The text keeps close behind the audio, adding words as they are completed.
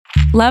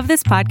Love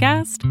this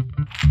podcast?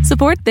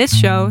 Support this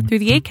show through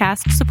the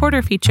Acast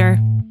supporter feature.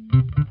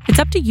 It's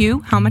up to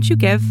you how much you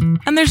give,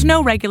 and there's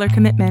no regular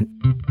commitment.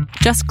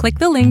 Just click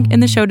the link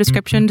in the show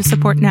description to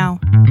support now.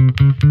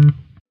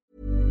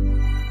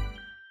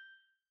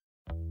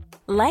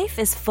 Life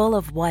is full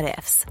of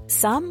what-ifs.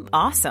 Some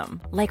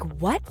awesome, like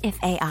what if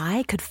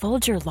AI could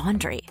fold your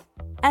laundry?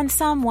 And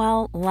some,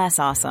 well, less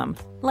awesome,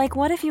 like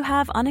what if you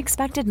have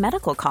unexpected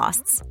medical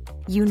costs?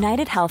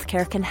 United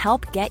Healthcare can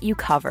help get you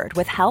covered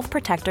with Health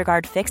Protector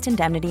Guard fixed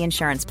indemnity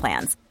insurance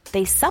plans.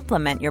 They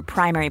supplement your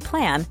primary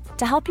plan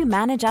to help you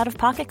manage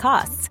out-of-pocket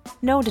costs.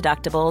 No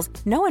deductibles,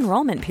 no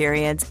enrollment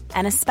periods,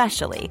 and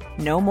especially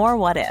no more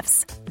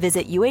what-ifs.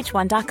 Visit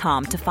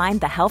uh1.com to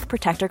find the Health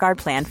Protector Guard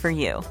plan for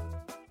you.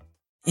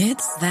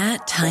 It's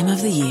that time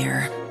of the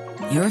year.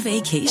 Your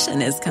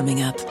vacation is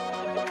coming up.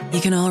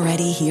 You can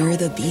already hear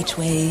the beach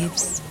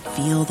waves,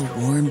 feel the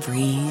warm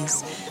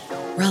breeze,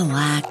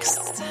 relax,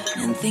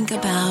 and think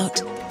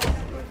about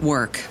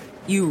work.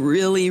 You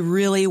really,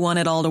 really want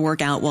it all to work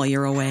out while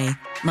you're away.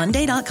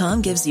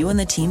 Monday.com gives you and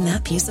the team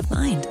that peace of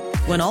mind.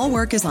 When all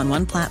work is on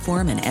one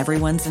platform and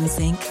everyone's in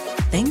sync,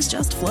 things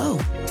just flow.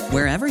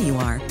 Wherever you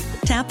are,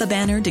 tap the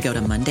banner to go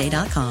to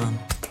Monday.com.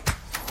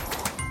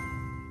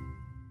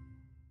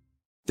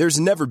 There's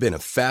never been a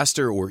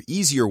faster or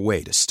easier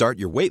way to start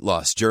your weight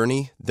loss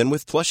journey than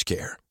with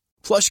PlushCare.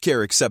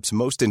 PlushCare accepts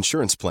most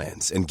insurance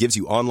plans and gives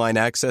you online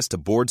access to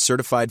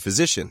board-certified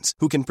physicians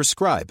who can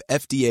prescribe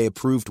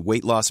FDA-approved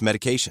weight loss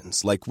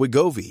medications like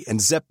Wegovy and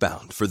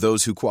Zepbound for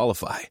those who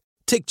qualify.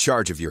 Take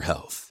charge of your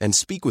health and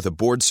speak with a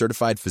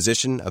board-certified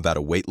physician about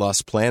a weight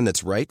loss plan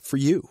that's right for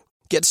you.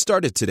 Get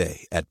started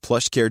today at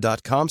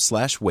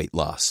plushcare.com/weight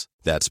loss.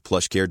 That's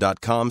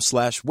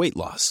plushcare.com/weight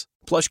loss.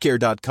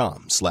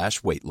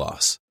 plushcare.com/weight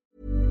loss.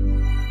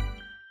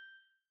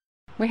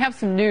 We have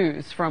some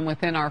news from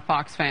within our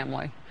Fox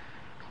family.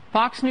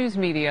 Fox News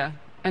Media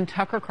and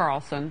Tucker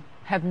Carlson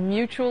have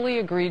mutually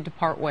agreed to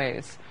part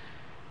ways.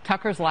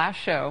 Tucker's last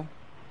show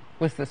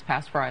was this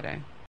past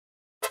Friday.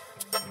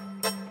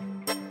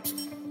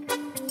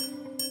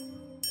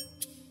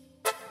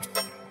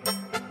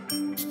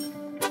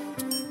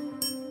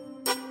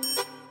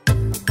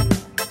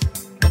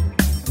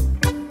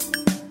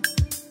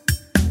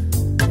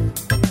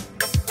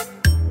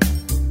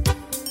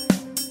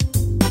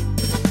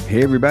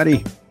 Hey,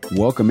 everybody.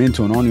 Welcome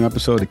into an all-new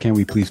episode of the Can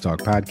We Please Talk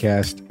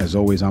podcast. As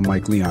always, I'm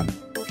Mike Leon.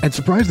 And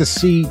surprised to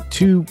see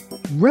two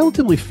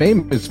relatively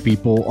famous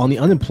people on the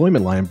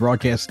unemployment line in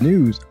broadcast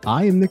news.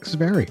 I am Nick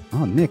Saveri.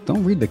 Oh, Nick,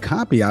 don't read the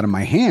copy out of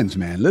my hands,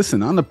 man.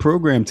 Listen, on the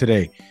program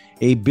today,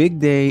 a big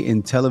day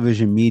in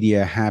television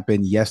media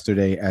happened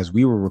yesterday as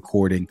we were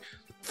recording.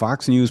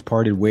 Fox News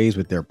parted ways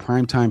with their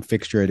primetime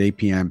fixture at 8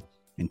 p.m.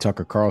 and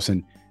Tucker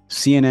Carlson.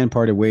 CNN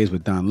parted ways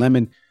with Don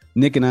Lemon.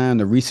 Nick and I on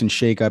the recent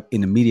shakeup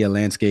in the media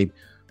landscape.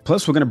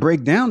 Plus, we're going to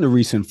break down the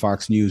recent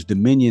Fox News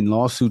Dominion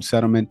lawsuit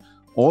settlement,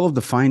 all of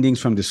the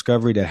findings from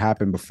discovery that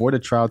happened before the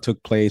trial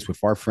took place with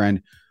our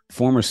friend,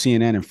 former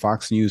CNN and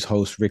Fox News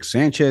host Rick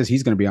Sanchez.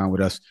 He's going to be on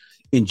with us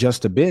in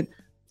just a bit.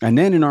 And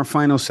then in our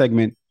final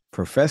segment,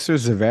 Professor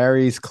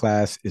Zavari's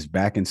class is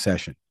back in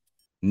session.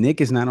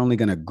 Nick is not only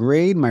going to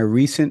grade my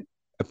recent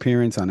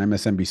appearance on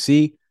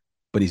MSNBC,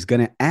 but he's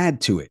going to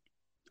add to it.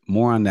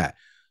 More on that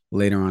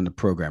later on the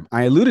program.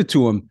 I alluded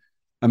to him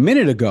a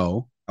minute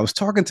ago. I was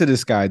talking to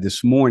this guy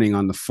this morning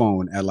on the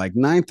phone at like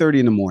 9:30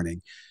 in the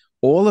morning.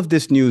 All of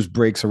this news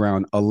breaks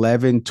around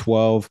 11,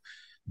 12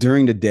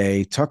 during the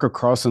day. Tucker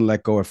Carlson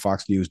let go at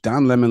Fox News.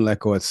 Don Lemon let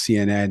go at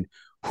CNN.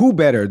 Who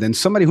better than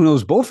somebody who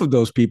knows both of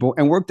those people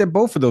and worked at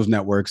both of those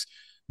networks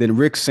than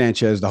Rick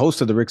Sanchez, the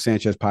host of the Rick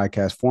Sanchez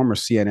podcast, former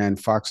CNN,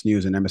 Fox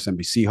News, and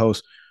MSNBC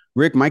host.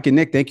 Rick, Mike, and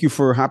Nick, thank you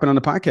for hopping on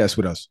the podcast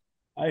with us.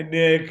 Hi,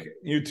 Nick.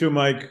 You too,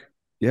 Mike.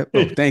 Yep.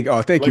 Thank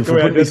like you for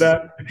putting me.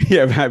 That?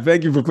 Yeah, man,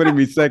 thank you for putting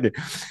me second.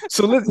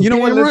 So you know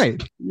what?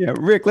 Right. Yeah,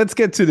 Rick. Let's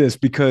get to this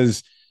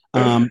because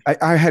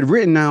I had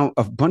written out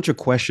a bunch of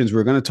questions.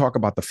 We're going to talk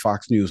about the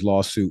Fox News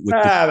lawsuit. With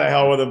the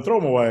hell with them. Throw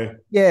them away.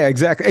 Yeah,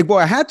 exactly. Well,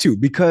 I had to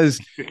because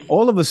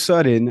all of a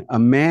sudden, a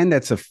man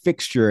that's a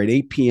fixture at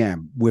 8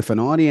 p.m. with an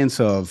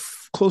audience of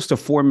close to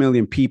 4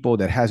 million people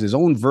that has his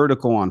own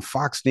vertical on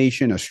Fox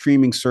Nation, a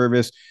streaming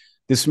service.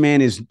 This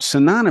man is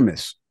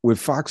synonymous with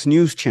Fox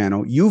News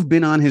Channel. You've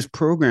been on his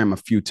program a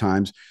few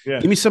times. Yeah.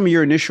 Give me some of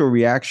your initial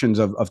reactions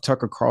of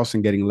Tucker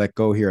Carlson getting let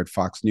go here at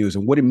Fox News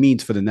and what it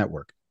means for the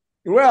network.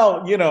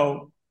 Well,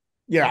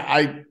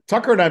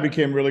 Tucker and I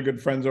became really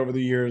good friends over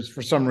the years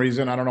for some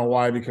reason. I don't know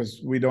why,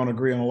 because we don't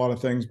agree on a lot of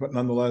things, but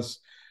nonetheless,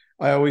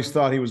 I always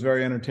thought he was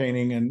very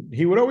entertaining and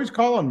he would always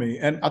call on me.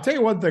 And I'll tell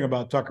you one thing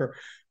about Tucker.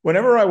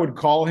 Whenever I would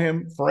call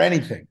him for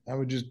anything, I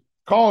would just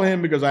call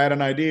him because I had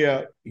an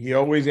idea. He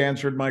always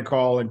answered my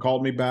call and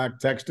called me back,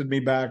 texted me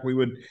back. We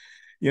would,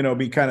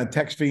 be kind of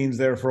text fiends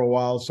there for a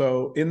while.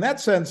 So in that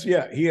sense,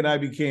 yeah, he and I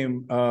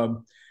became, I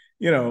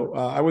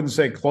wouldn't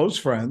say close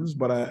friends,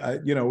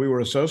 but we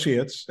were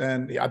associates.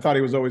 And I thought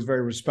he was always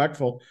very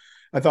respectful.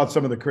 I thought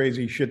some of the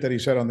crazy shit that he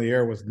said on the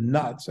air was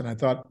nuts. And I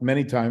thought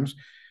many times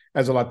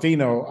as a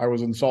Latino, I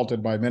was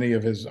insulted by many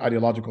of his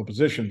ideological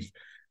positions.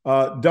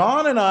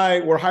 Don and I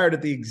were hired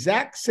at the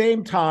exact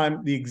same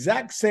time, the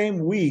exact same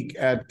week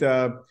at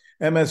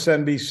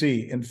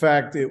MSNBC. In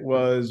fact, it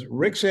was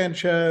Rick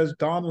Sanchez,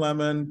 Don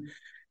Lemon,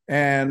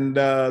 and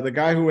the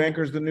guy who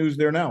anchors the news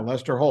there now,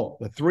 Lester Holt.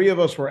 The three of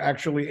us were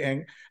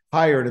actually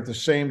hired at the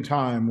same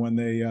time when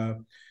they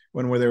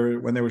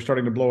were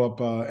starting to blow up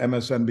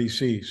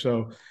MSNBC.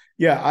 So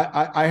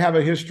yeah, I have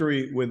a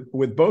history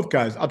with both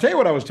guys. I'll tell you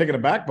what I was taken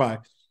aback by.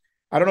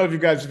 I don't know if you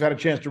guys have had a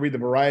chance to read the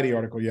Variety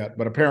article yet,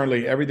 but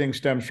apparently everything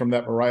stems from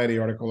that Variety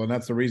article, and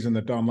that's the reason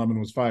that Don Lemon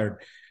was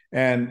fired.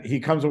 And he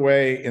comes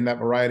away in that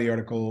Variety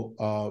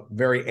article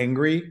very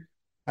angry.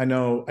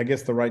 I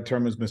guess the right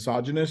term is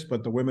misogynist,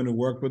 but the women who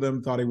worked with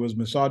him thought he was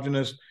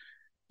misogynist.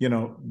 You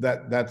know,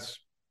 that's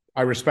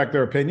I respect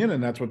their opinion,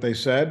 and that's what they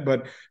said.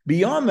 But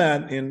beyond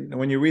that,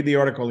 when you read the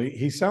article,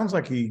 he sounds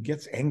like he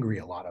gets angry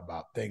a lot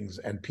about things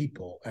and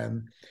people,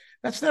 and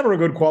that's never a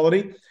good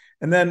quality.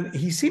 And then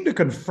he seemed to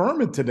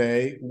confirm it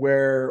today,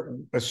 where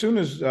as soon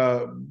as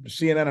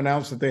CNN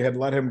announced that they had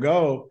let him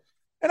go,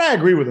 and I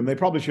agree with him, they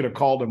probably should have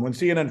called him. When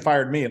CNN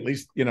fired me, at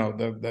least, you know,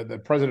 the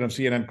president of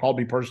CNN called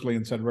me personally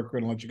and said, "Rick, we're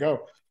going to let you go,"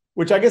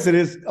 which I guess it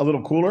is a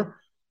little cooler.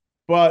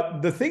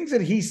 But the things that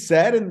he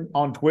said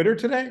on Twitter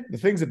today, the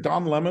things that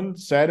Don Lemon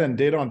said and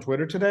did on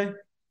Twitter today,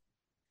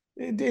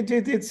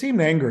 it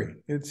seemed angry.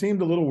 It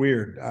seemed a little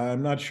weird.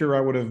 I'm not sure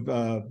I would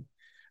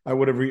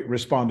have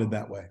responded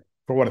that way,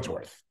 for what it's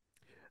worth.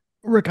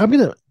 Rick, I'm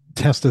going to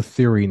test a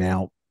theory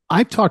now.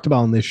 I've talked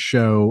about on this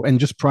show and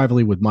just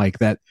privately with Mike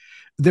that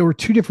there were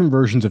two different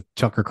versions of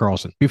Tucker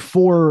Carlson.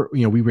 Before,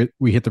 you know,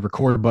 we hit the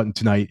record button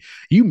tonight,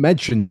 you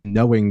mentioned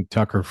knowing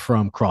Tucker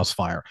from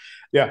Crossfire.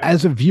 Yeah.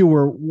 As a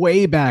viewer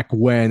way back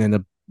when, and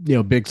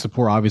a big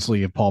support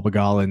obviously of Paul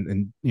Begala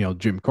and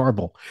Jim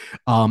Carville,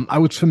 I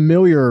was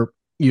familiar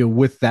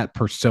with that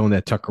persona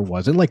that Tucker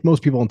was. And like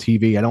most people on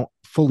TV, I don't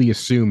fully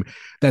assume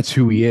that's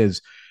who he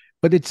is.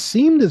 But it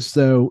seemed as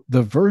though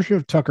the version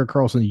of Tucker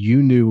Carlson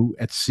you knew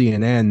at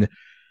CNN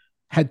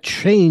had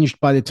changed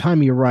by the time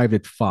he arrived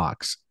at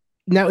Fox.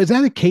 Now, is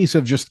that a case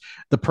of just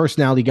the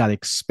personality got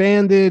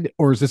expanded,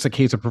 or is this a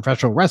case of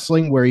professional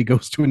wrestling where he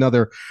goes to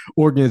another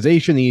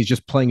organization and he's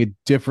just playing a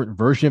different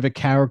version of a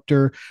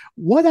character?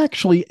 What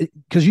actually,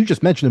 because you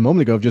just mentioned a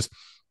moment ago, just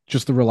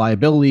the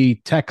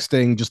reliability,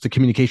 texting, just the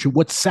communication,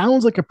 what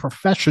sounds like a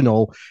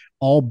professional,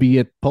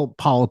 albeit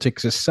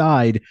politics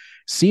aside,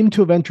 seemed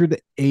to have entered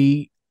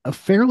a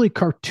fairly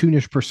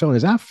cartoonish persona.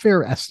 Is that a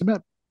fair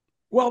estimate?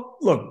 Well,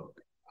 look,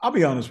 I'll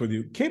be honest with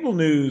you. Cable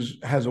news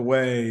has a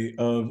way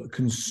of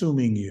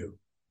consuming you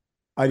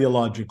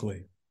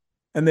ideologically.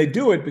 And they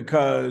do it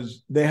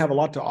because they have a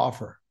lot to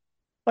offer,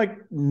 like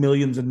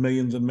millions and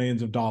millions and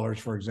millions of dollars,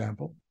 for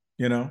example,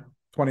 $20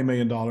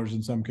 million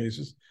in some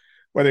cases,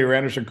 whether you're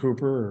Anderson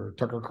Cooper or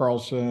Tucker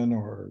Carlson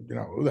or,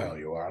 who the hell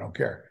you are, I don't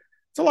care.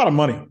 It's a lot of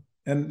money.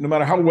 And no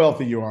matter how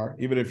wealthy you are,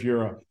 even if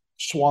you're a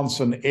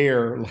Swanson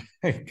heir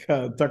like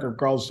Tucker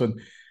Carlson,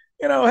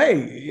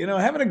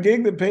 having a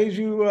gig that pays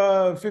you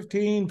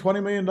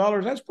 $15-20 million,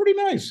 that's pretty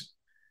nice.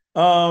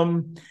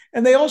 And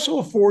they also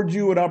afford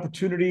you an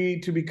opportunity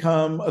to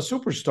become a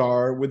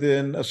superstar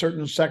within a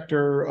certain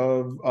sector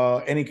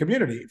of any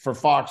community. For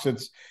Fox,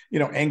 it's,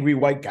 angry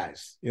white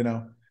guys,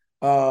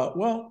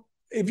 well,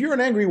 if you're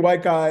an angry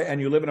white guy and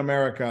you live in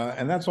America,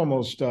 and that's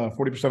almost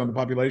 40% of the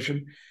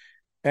population,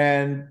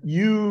 and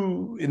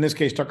you, in this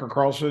case, Tucker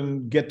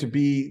Carlson, get to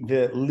be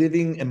the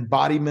living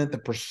embodiment, the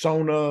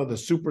persona, the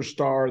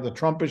superstar, the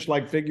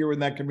Trumpish-like figure in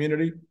that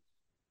community.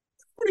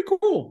 Pretty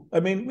cool. I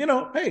mean,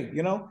 hey,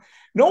 no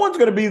one's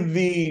going to be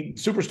the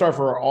superstar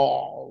for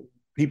all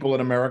people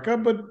in America,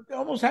 but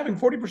almost having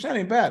 40%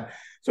 ain't bad.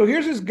 So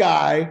here's this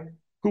guy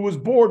who was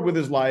bored with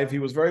his life. He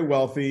was very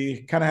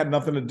wealthy, kind of had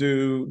nothing to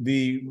do.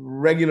 The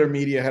regular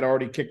media had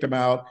already kicked him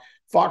out.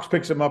 Fox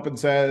picks him up and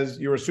says,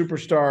 "You're a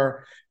superstar.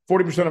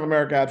 40% of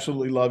America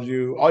absolutely loves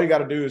you. All you got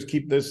to do is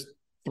keep this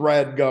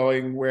thread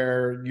going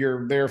where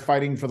you're there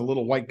fighting for the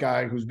little white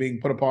guy who's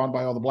being put upon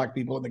by all the black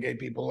people and the gay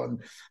people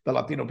and the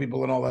Latino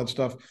people and all that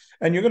stuff.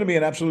 And you're going to be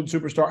an absolute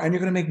superstar, and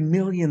you're going to make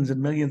millions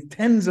and millions,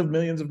 tens of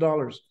millions of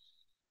dollars."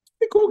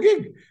 A cool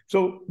gig.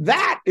 So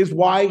that is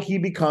why he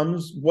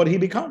becomes what he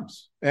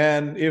becomes.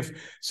 And if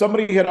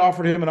somebody had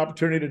offered him an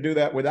opportunity to do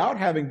that without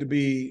having to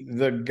be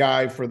the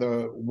guy for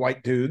the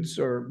white dudes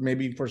or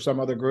maybe for some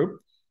other group,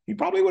 he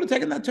probably would have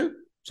taken that too.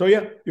 So,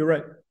 yeah, you're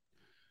right.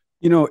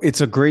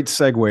 It's a great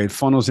segue. It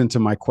funnels into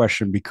my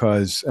question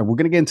because we're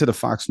going to get into the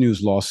Fox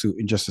News lawsuit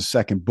in just a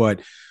second.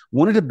 But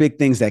one of the big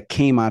things that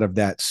came out of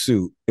that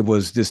suit, it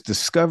was this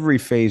discovery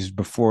phase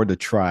before the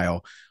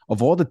trial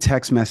of all the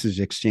text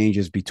message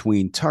exchanges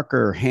between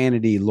Tucker,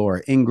 Hannity,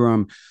 Laura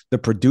Ingraham, the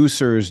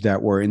producers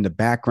that were in the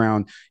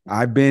background.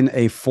 I've been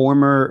a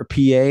former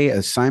PA,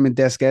 assignment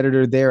desk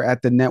editor there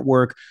at the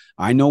network.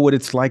 I know what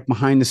it's like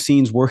behind the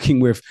scenes working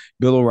with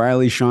Bill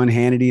O'Reilly, Sean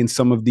Hannity, and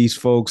some of these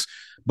folks.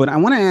 But I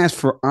want to ask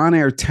for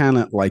on-air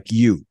talent like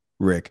you,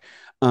 Rick,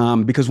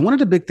 because one of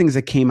the big things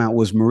that came out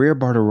was Maria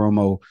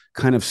Bartiromo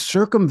kind of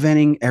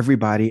circumventing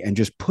everybody and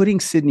just putting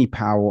Sidney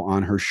Powell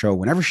on her show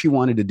whenever she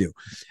wanted to do.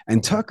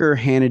 And Tucker,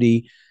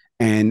 Hannity,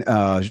 and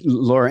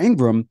Laura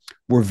Ingraham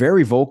were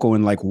very vocal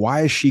in like,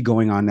 why is she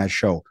going on that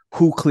show?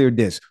 Who cleared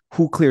this?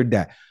 Who cleared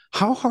that?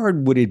 How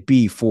hard would it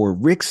be for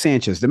Rick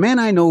Sanchez, the man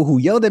I know who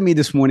yelled at me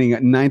this morning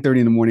at 9:30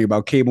 in the morning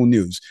about cable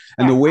news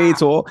and the way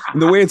it's all,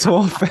 the way it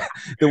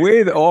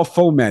all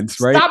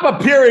foments, right? Stop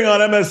appearing on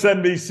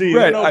MSNBC.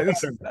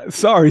 Right.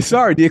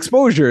 Sorry. The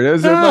exposure.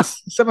 There's about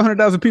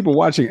 700,000 people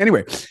watching.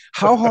 Anyway,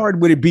 how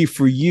hard would it be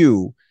for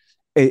you?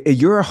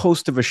 You're a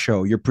host of a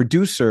show. Your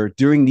producer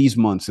during these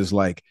months is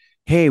like,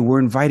 hey, we're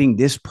inviting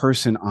this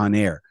person on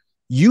air.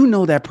 You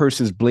know that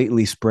person's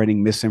blatantly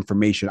spreading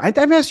misinformation. I've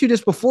asked you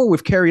this before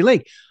with Carrie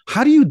Lake.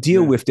 How do you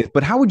deal with it?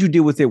 But how would you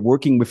deal with it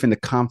working within the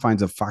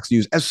confines of Fox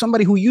News as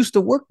somebody who used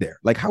to work there?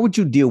 Like, how would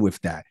you deal with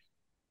that?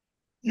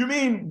 You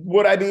mean,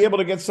 would I be able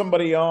to get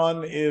somebody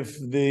on if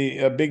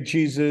the Big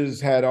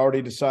Cheeses had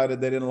already decided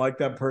they didn't like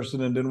that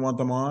person and didn't want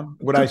them on?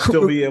 Would I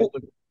still be able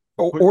to?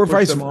 Or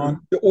vice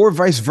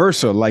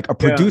versa. Like a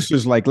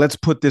producer's like, let's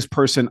put this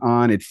person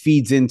on. It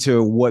feeds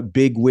into what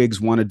big wigs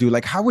want to do.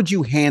 Like, how would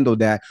you handle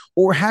that?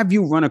 Or have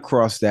you run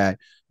across that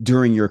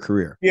during your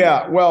career?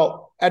 Yeah,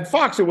 well, at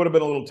Fox, it would have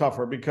been a little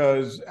tougher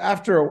because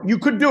you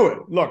could do it.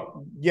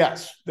 Look,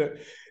 yes,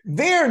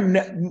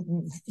 neither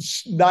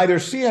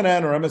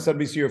CNN or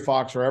MSNBC or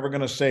Fox are ever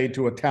going to say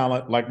to a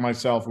talent like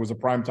myself, who was a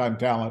primetime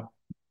talent,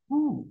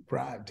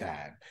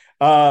 primetime,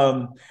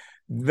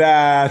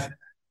 that...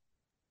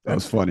 That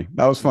was funny.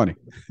 It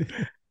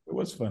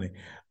was funny.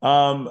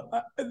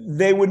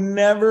 They would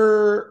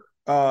never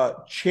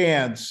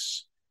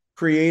chance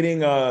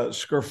creating a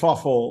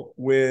skerfuffle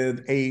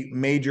with a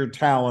major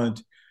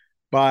talent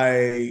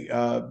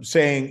by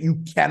saying,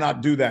 you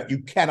cannot do that. You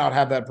cannot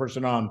have that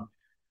person on.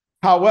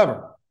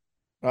 However,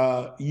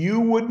 you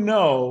would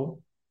know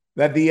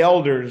that the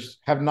elders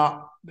do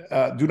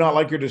not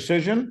like your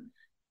decision.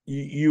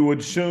 You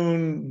would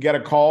soon get a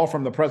call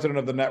from the president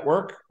of the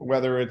network,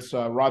 whether it's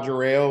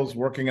Roger Ailes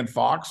working at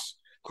Fox,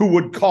 who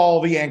would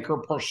call the anchor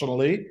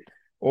personally,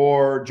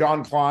 or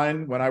John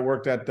Klein when I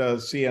worked at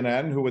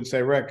CNN, who would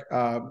say, Rick,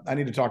 I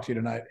need to talk to you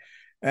tonight.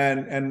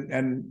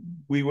 And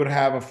we would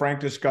have a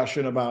frank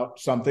discussion about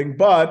something.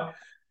 But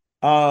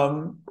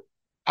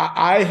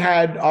I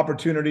had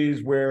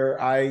opportunities where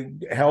I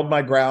held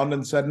my ground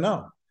and said,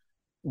 no.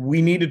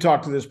 We need to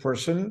talk to this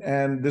person,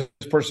 and this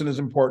person is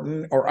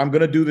important, or I'm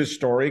going to do this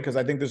story because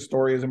I think this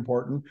story is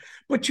important.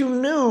 But you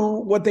knew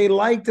what they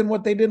liked and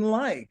what they didn't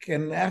like.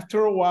 And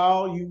after a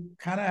while, you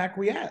kind of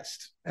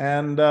acquiesced.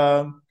 And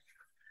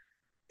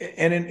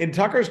in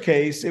Tucker's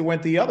case, it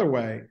went the other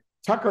way.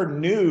 Tucker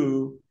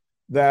knew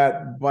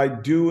that by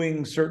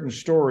doing certain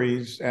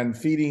stories and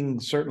feeding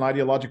certain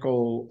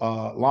ideological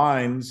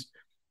lines,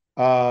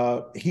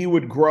 he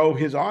would grow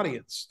his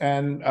audience.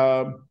 And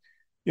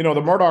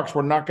the Murdochs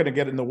were not going to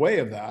get in the way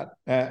of that,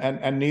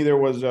 and neither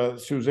was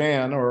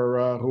Suzanne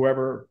or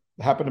whoever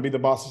happened to be the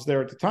bosses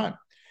there at the time.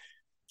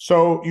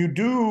 So you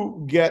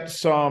do get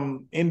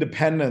some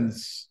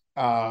independence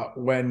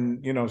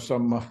when,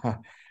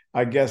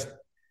 I guess,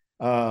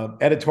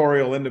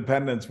 editorial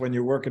independence when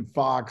you work at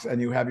Fox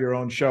and you have your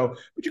own show.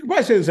 But you can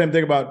probably say the same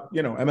thing about,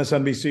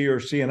 MSNBC or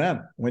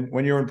CNN.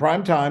 When you're in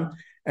prime time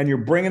and you're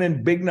bringing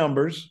in big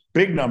numbers.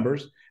 And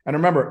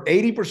remember,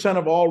 80%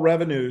 of all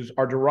revenues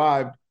are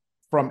derived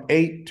from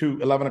 8 to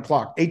 11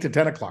 o'clock, 8 to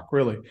 10 o'clock,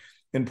 really,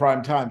 in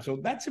prime time. So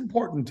that's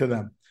important to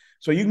them.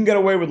 So you can get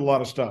away with a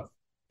lot of stuff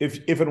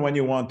if and when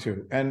you want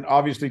to. And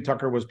obviously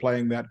Tucker was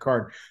playing that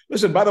card.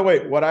 Listen, by the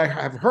way, what I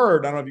have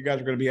heard, I don't know if you guys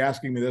are going to be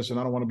asking me this, and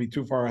I don't want to be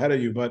too far ahead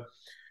of you, but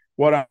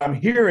what I'm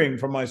hearing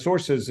from my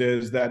sources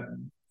is that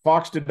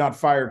Fox did not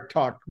fire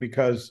Tuck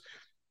because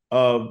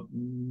of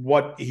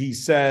what he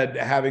said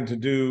having to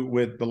do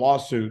with the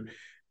lawsuit.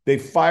 They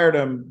fired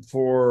him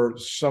for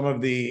some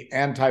of the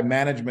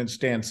anti-management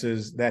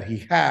stances that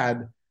he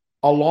had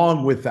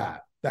along with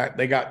that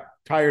they got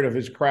tired of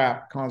his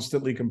crap,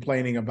 constantly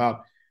complaining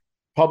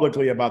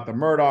publicly about the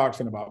Murdochs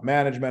and about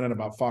management and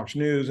about Fox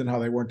News and how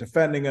they weren't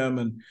defending him.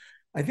 And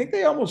I think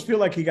they almost feel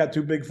like he got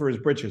too big for his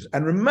britches.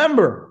 And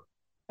remember,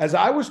 as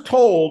I was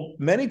told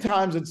many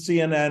times at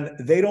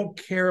CNN, they don't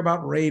care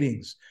about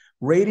ratings.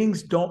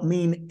 Ratings don't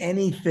mean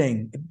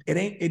anything. It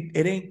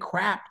ain't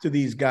crap to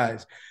these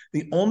guys.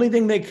 The only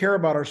thing they care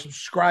about are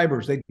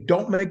subscribers. They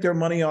don't make their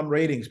money on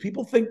ratings.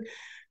 People think it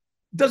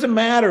doesn't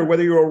matter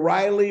whether you're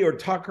O'Reilly or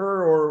Tucker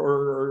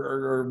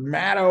or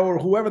Maddow or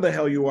whoever the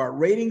hell you are.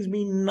 Ratings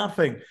mean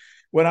nothing.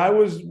 When I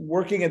was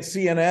working at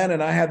CNN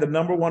and I had the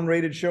number one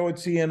rated show at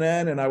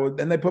CNN,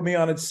 and they put me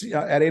on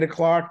at 8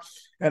 o'clock,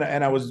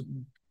 and I was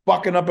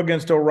bucking up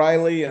against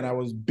O'Reilly, and I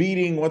was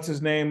beating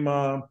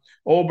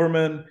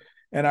Olbermann.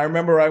 And I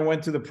remember I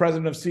went to the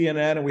president of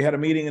CNN, and we had a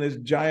meeting in his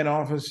giant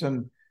office,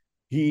 and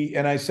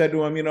I said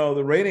to him,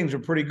 the ratings are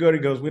pretty good. He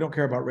goes, we don't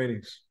care about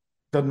ratings.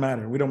 Doesn't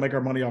matter. We don't make our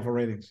money off of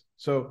ratings.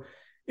 So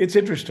it's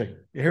interesting.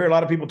 You hear a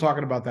lot of people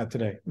talking about that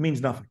today. It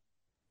means nothing.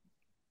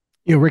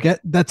 Rick,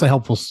 that's a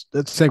helpful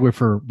segue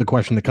for the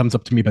question that comes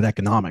up to me about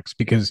economics,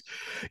 because,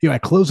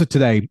 at close of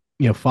today,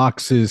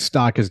 Fox's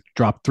stock has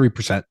dropped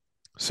 3%.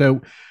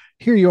 So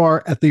here you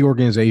are at the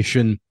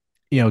organization,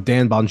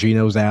 Dan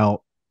Bongino's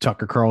out.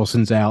 Tucker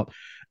Carlson's out.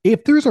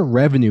 If there's a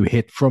revenue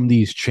hit from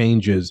these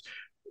changes,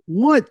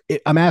 what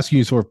I'm asking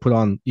you to sort of put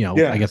on,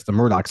 I guess the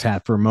Murdoch's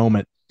hat for a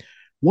moment.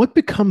 What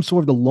becomes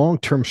sort of the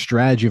long-term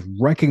strategy of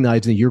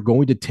recognizing that you're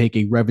going to take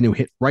a revenue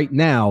hit right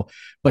now,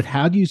 but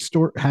how do you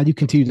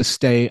continue to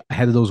stay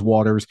ahead of those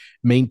waters,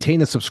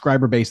 maintain a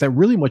subscriber base that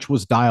really much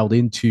was dialed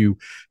into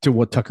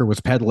what Tucker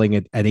was peddling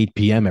at 8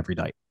 p.m. every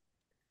night?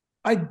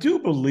 I do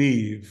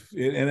believe,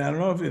 and I don't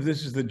know if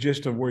this is the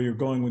gist of where you're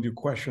going with your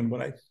question,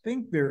 but I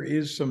think there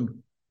is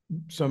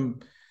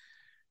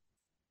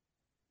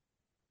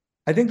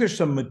I think there's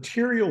some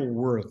material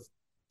worth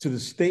to the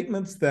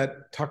statements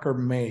that Tucker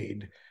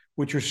made,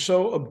 which are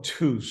so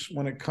obtuse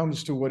when it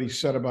comes to what he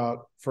said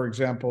about, for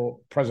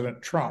example,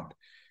 President Trump.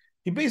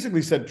 He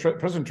basically said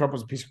President Trump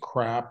was a piece of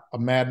crap, a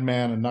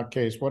madman, a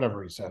nutcase,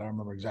 whatever he said. I don't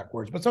remember exact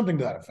words, but something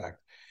to that effect.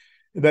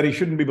 That he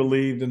shouldn't be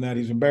believed and that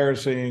he's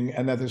embarrassing,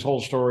 and that this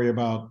whole story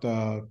about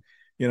the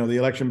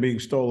election being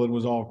stolen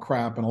was all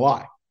crap and a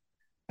lie.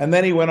 And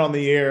then he went on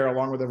the air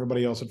along with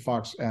everybody else at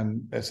Fox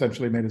and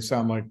essentially made it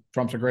sound like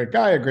Trump's a great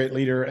guy, a great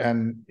leader,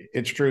 and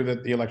it's true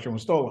that the election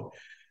was stolen.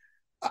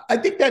 I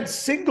think that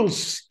single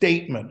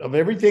statement of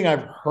everything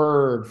I've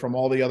heard from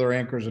all the other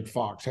anchors at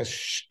Fox has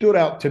stood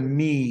out to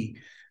me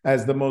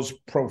as the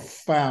most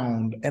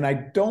profound. And I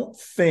don't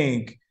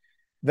think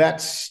that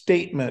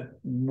statement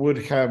would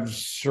have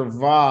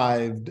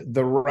survived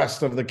the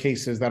rest of the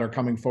cases that are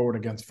coming forward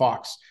against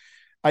Fox.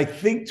 I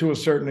think to a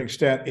certain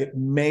extent, it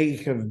may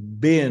have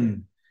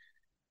been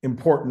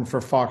important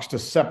for Fox to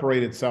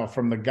separate itself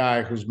from the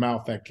guy whose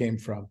mouth that came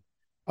from,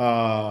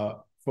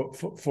 for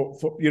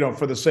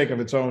the sake of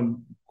its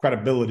own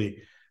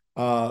credibility.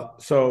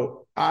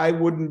 So I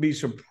wouldn't be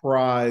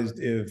surprised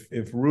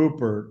if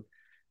Rupert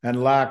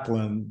and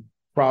Lackland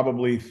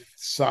probably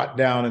sat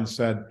down and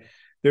said,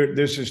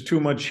 this is too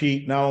much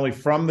heat, not only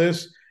from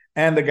this,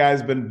 and the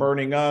guy's been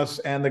burning us,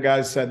 and the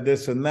guy said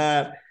this and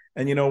that.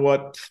 And you know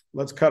what?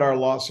 Let's cut our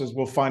losses.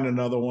 We'll find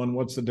another one.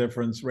 What's the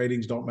difference?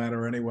 Ratings don't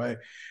matter anyway.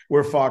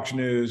 We're Fox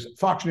News.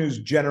 Fox News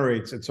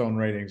generates its own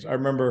ratings. I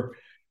remember,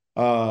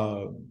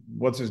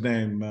 what's his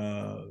name?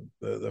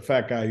 The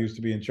fat guy who used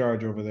to be in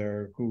charge over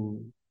there,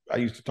 who I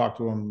used to talk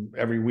to him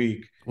every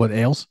week. What,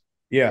 Ailes?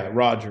 Yeah,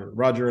 Roger.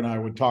 Roger and I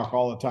would talk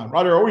all the time.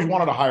 Roger always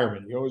wanted to hire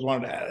me. He always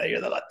wanted to,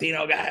 you're the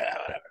Latino guy,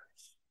 whatever.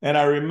 And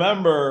I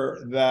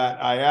remember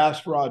that I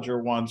asked Roger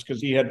once,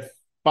 because he had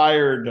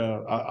fired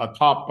a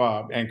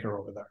top anchor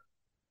over there.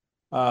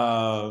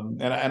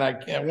 And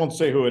I won't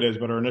say who it is,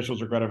 but her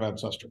initials are Greta Van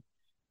Susteren.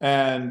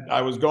 And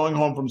I was going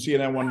home from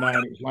CNN one night.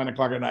 It was 9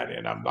 o'clock at night,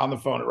 and I'm on the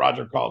phone, and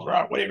Roger calls.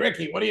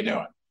 Ricky, what are you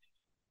doing?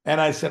 And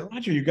I said,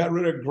 Roger, you got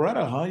rid of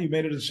Greta, huh? You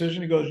made a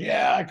decision? He goes,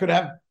 yeah, I could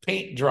have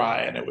paint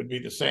dry, and it would be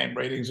the same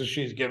ratings as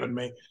she's given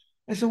me.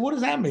 I said, what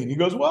does that mean? He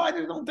goes, well, I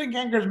just don't think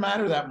anchors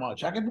matter that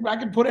much. I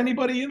can put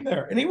anybody in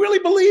there. And he really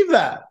believed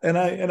that. And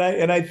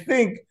I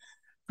think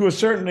to a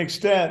certain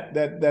extent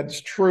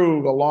that's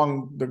true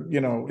along the,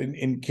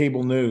 in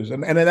cable news.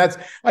 And that's,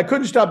 I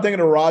couldn't stop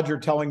thinking of Roger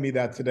telling me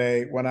that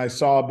today when I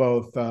saw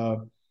both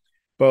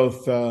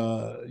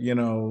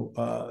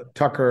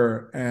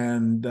Tucker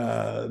and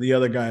the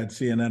other guy at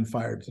CNN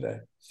fired today.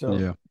 So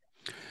yeah,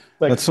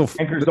 that's so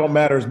anchors don't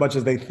matter as much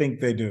as they think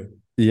they do.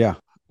 Yeah.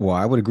 Well,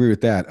 I would agree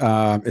with that.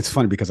 It's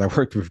funny because I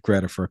worked with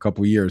Greta for a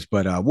couple of years,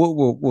 but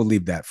we'll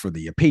leave that for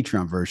the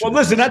Patreon version. Well,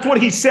 listen, that's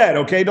what he said.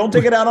 Okay, don't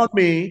take it out on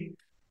me.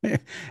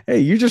 Hey,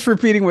 you're just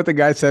repeating what the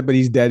guy said, but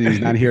he's dead and he's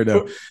not here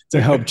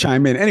to help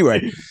chime in.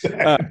 Anyway,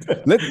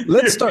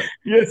 let's start.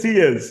 Yes, he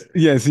is.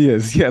 Yes, he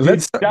is. Yeah, he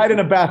died in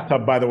a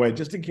bathtub, by the way,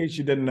 just in case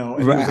you didn't know.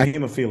 And right. He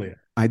was a hemophilia.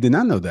 I did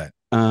not know that.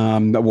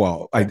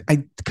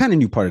 I kind of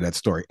knew part of that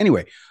story.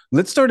 Anyway,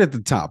 let's start at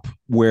the top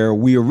where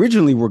we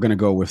originally were going to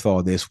go with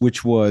all this,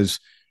 which was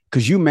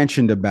because you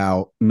mentioned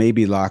about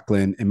maybe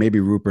Lachlan and maybe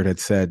Rupert had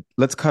said,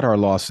 let's cut our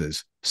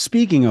losses.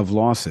 Speaking of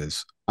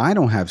losses, I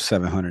don't have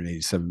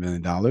 $787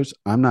 million.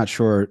 I'm not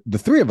sure the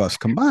three of us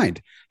combined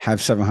have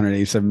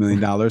 $787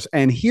 million.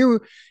 And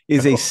here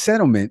is a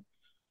settlement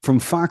from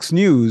Fox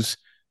News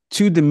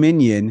to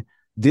Dominion.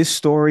 This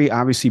story,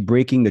 obviously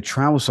breaking, the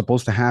trial was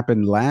supposed to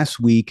happen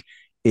last week.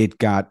 It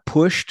got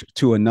pushed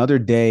to another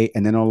day.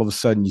 And then all of a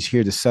sudden you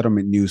hear the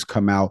settlement news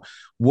come out.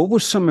 What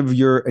were some of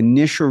your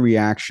initial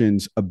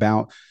reactions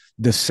about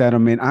the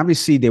settlement?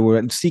 Obviously, they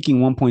were seeking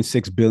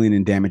 $1.6 billion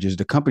in damages.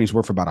 The company's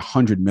worth about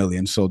 $100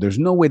 million. So there's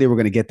no way they were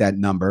going to get that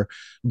number.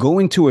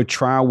 Going to a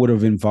trial would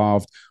have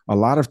involved a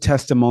lot of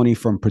testimony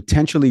from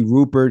potentially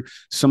Rupert,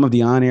 some of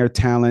the on-air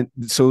talent.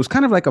 So it was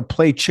kind of like a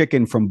play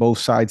chicken from both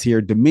sides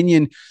here.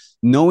 Dominion,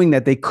 knowing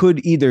that they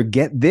could either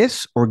get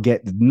this or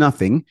get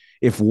nothing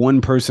if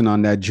one person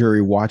on that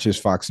jury watches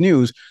Fox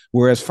News,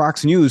 whereas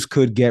Fox News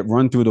could get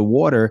run through the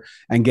water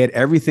and get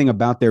everything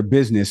about their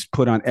business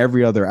put on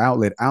every other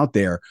outlet out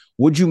there.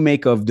 What'd you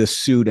make of the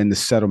suit and the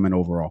settlement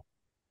overall?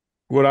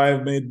 Would I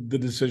have made the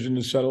decision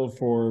to settle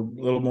for a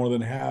little more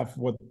than half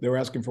what they were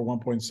asking for?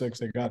 1.6,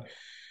 they got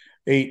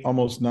 8,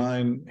 almost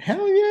 9.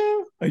 Hell yeah.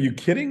 Are you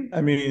kidding?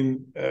 I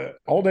mean,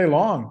 all day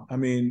long. I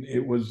mean,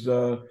 it was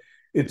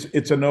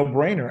it's a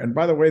no-brainer. And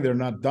by the way, they're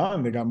not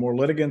done. They got more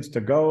litigants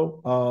to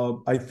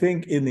go. I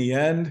think in the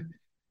end,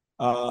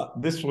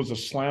 this was a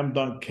slam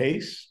dunk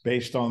case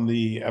based on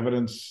the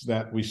evidence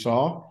that we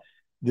saw.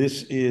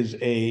 This is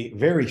a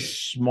very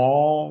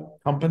small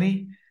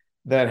company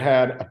that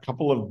had a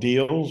couple of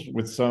deals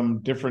with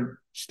some different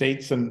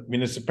states and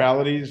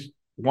municipalities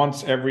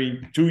once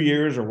every 2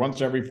 years or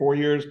once every 4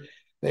 years.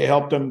 They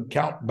helped them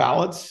count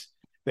ballots.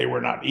 They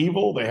were not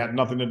evil. They had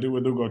nothing to do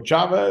with Hugo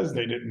Chavez.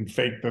 They didn't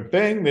fake the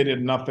thing. They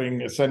did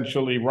nothing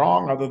essentially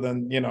wrong other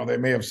than, they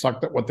may have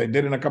sucked at what they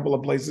did in a couple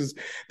of places.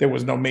 There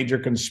was no major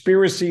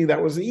conspiracy.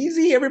 That was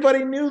easy.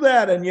 Everybody knew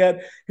that. And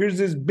yet here's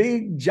this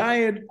big,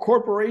 giant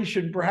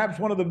corporation, perhaps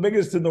one of the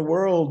biggest in the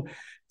world,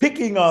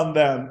 picking on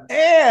them.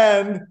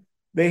 And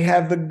they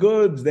have the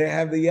goods. They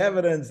have the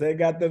evidence. They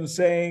got them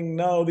saying,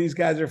 no, these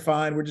guys are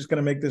fine. We're just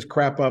going to make this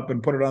crap up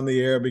and put it on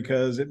the air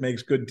because it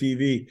makes good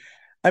TV.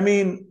 I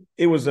mean,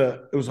 it was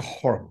a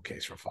horrible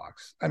case for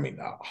Fox. I mean,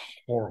 a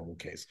horrible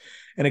case.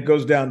 And it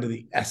goes down to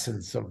the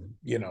essence of,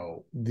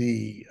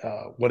 the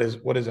what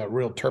is a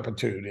real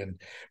turpitude in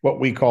what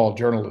we call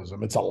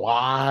journalism. It's a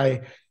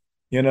lie,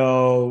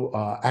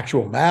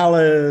 actual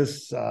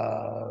malice.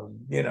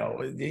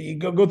 You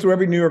go through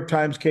every New York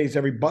Times case,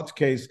 every Butts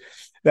case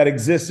that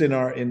exists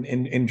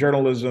in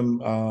journalism,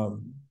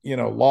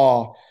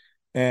 law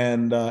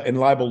and in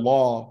libel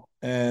law.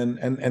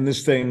 And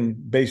this thing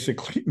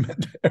basically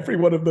met every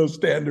one of those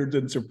standards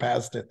and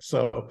surpassed it.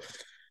 So,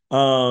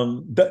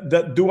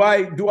 do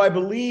I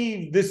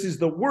believe this is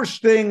the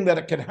worst thing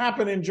that can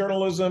happen in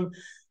journalism?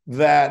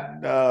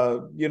 That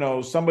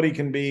somebody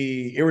can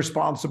be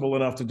irresponsible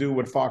enough to do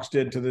what Fox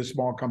did to this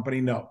small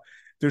company? No,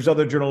 there's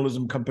other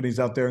journalism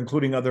companies out there,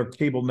 including other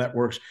cable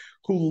networks,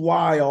 who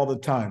lie all the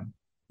time,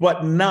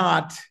 but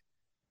not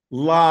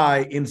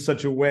lie in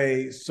such a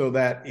way so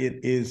that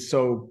it is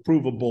so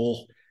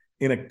provable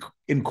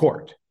in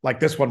court,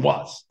 like this one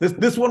was.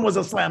 This one was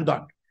a slam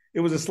dunk. It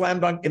was a slam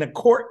dunk in a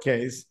court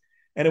case,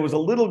 and it was a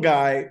little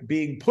guy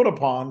being put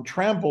upon,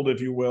 trampled, if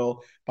you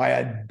will, by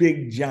a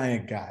big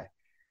giant guy.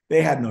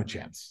 They had no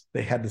chance.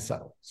 They had to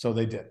settle, so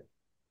they did.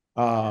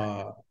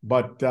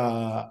 But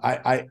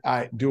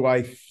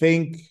I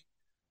think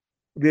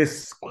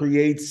this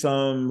creates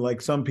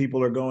some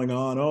people are going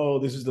on, oh,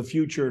 this is the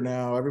future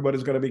now,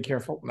 everybody's got to be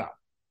careful.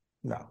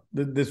 No,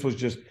 this was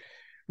just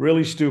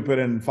really stupid,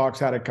 and Fox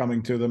had it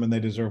coming to them, and they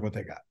deserve what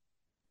they got.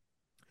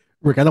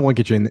 Rick, I don't want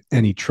to get you in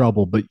any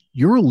trouble, but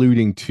you're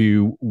alluding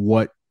to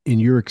what in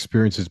your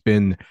experience has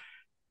been,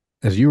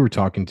 as you were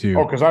talking to.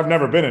 Oh, because I've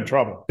never been in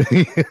trouble.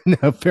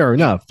 No, fair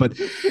enough. But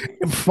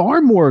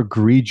far more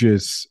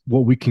egregious,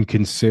 what we can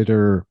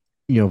consider,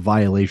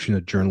 violation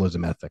of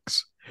journalism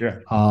ethics. Yeah.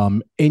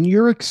 In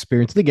your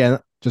experience, and again,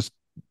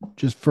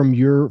 just from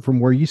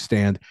where you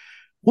stand,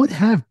 what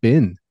have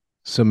been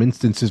some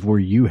instances where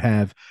you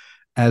have,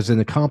 as an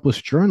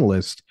accomplished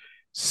journalist,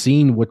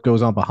 seen what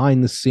goes on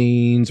behind the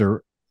scenes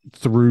or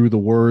through the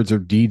words or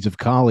deeds of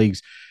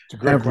colleagues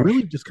have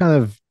really just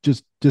kind of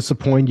just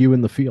disappoint you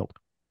in the field?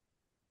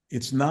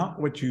 It's not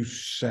what you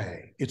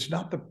say. It's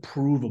not the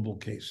provable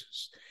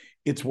cases.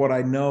 It's what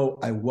I know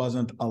I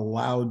wasn't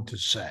allowed to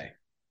say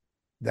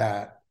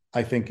that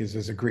I think is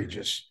as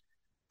egregious.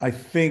 I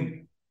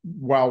think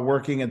while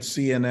working at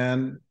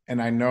CNN,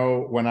 and I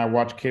know when I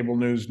watch cable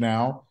news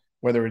now,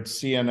 whether it's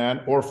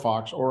CNN or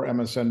Fox or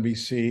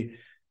MSNBC,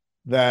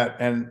 that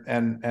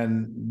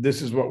and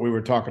this is what we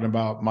were talking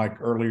about, Mike,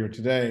 earlier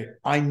today.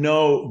 I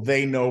know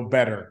they know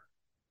better.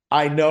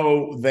 I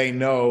know they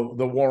know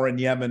the war in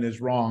Yemen is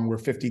wrong, where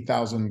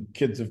 50,000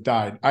 kids have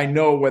died. I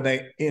know when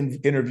they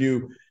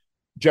interview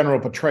General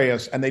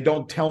Petraeus and they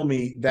don't tell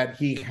me that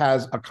he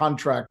has a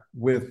contract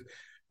with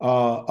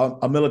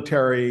a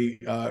military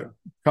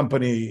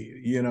company,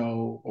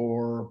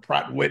 or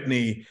Pratt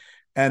Whitney,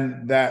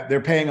 and that they're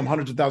paying him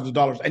hundreds of thousands of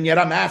dollars. And yet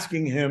I'm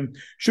asking him,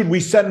 should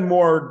we send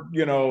more,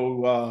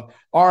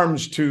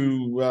 arms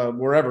to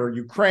wherever,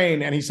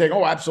 Ukraine? And he's saying,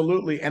 oh,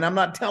 absolutely. And I'm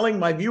not telling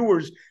my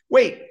viewers,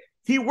 wait,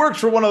 he works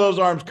for one of those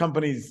arms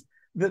companies.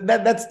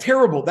 That's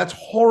terrible. That's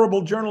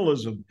horrible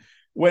journalism.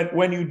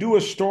 When you do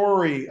a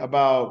story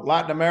about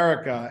Latin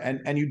America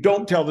and you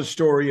don't tell the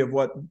story of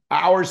what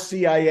our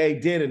CIA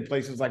did in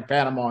places like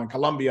Panama and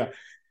Colombia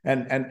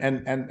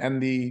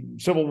and the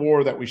civil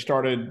war that we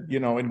started,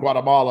 in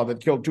Guatemala that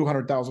killed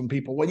 200,000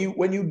 people. When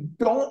you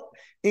don't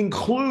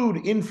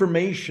include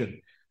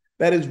information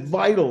that is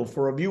vital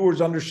for a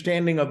viewer's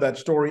understanding of that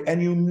story,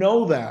 and you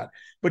know that,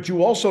 but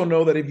you also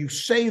know that if you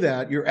say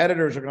that, your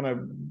editors are going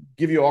to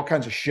give you all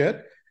kinds of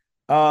shit,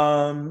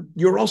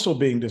 you're also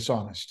being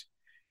dishonest.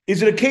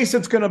 Is it a case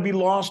that's going to be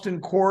lost in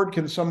court?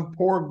 Can some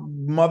poor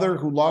mother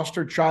who lost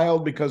her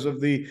child because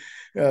of the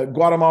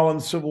Guatemalan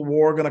civil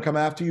war going to come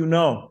after you?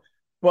 No.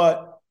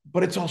 But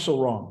it's also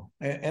wrong.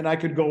 And I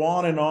could go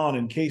on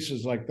in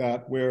cases like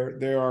that, where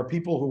there are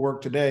people who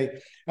work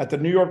today at the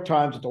New York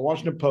Times, at the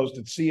Washington Post,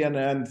 at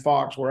CNN,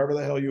 Fox, wherever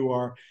the hell you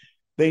are.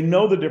 They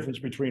know the difference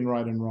between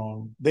right and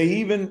wrong.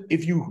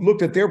 If you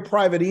looked at their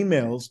private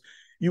emails,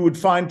 you would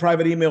find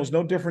private emails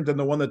no different than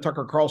the one that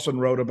Tucker Carlson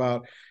wrote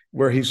about,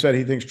 where he said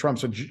he thinks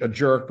Trump's a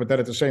jerk, but then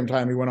at the same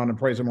time, he went on and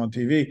praised him on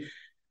TV.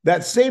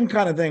 That same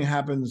kind of thing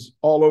happens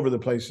all over the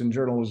place in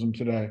journalism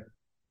today.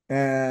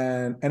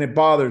 And it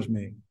bothers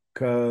me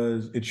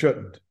because it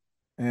shouldn't.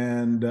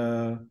 And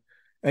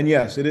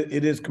yes,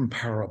 it is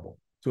comparable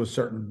to a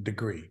certain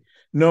degree.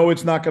 No,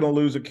 it's not going to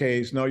lose a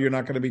case. No, you're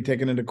not going to be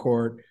taken into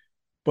court,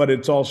 but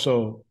it's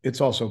also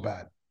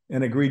bad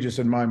and egregious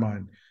in my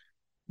mind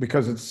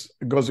because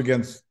it goes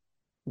against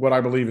what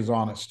I believe is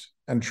honest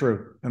and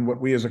true and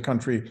what we as a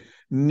country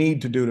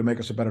need to do to make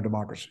us a better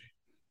democracy.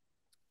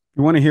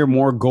 You want to hear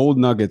more gold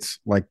nuggets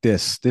like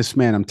this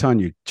man, I'm telling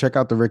you, check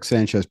out the Rick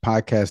Sanchez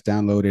podcast,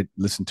 download it,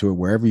 listen to it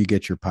wherever you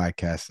get your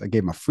podcasts. I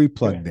gave him a free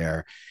plug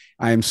there.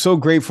 I am so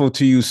grateful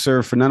to you,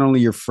 sir, for not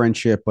only your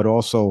friendship, but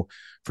also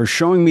for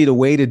showing me the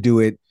way to do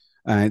it,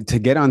 to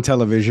get on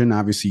television.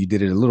 Obviously, you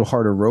did it a little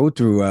harder road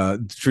through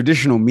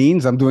traditional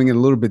means. I'm doing it a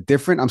little bit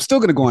different. I'm still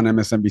going to go on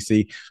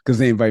MSNBC because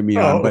they invite me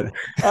on. But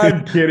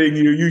I'm kidding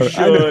you. You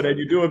should, and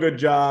you do a good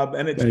job,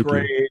 and it's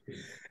great. You.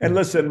 And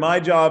listen, my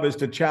job is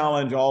to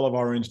challenge all of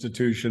our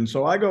institutions.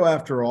 So I go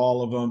after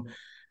all of them,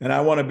 and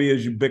I want to be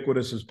as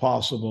ubiquitous as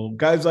possible.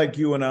 Guys like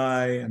you and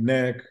I and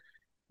Nick,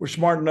 we're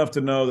smart enough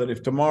to know that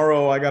if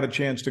tomorrow I got a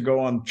chance to go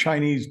on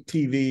Chinese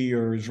TV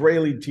or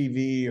Israeli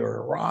TV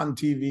or Iran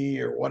TV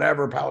or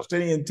whatever,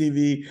 Palestinian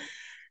TV,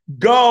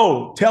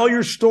 go tell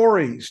your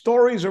story.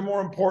 Stories are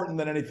more important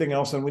than anything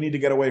else, and we need to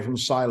get away from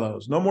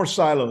silos. No more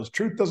silos.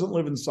 Truth doesn't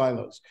live in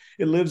silos.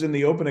 It lives in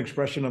the open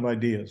expression of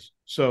ideas.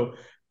 So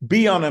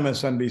be on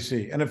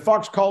MSNBC. And if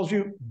Fox calls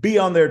you, be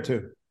on there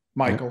too,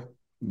 Michael.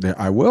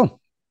 I will.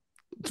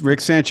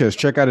 Rick Sanchez,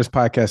 check out his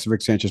podcast,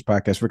 Rick Sanchez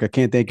Podcast. Rick, I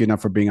can't thank you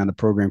enough for being on the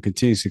program.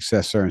 Continue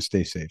success, sir, and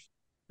stay safe.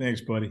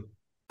 Thanks, buddy.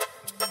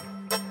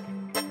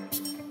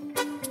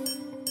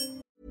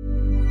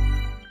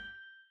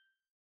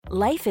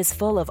 Life is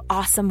full of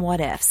awesome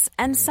what-ifs,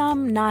 and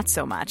some not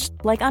so much,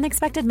 like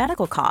unexpected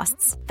medical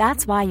costs.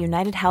 That's why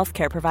United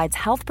Healthcare provides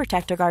Health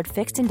Protector Guard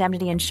fixed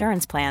indemnity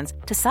insurance plans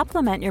to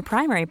supplement your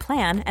primary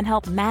plan and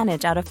help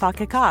manage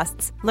out-of-pocket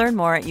costs. Learn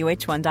more at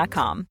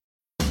uh1.com.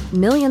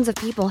 Millions of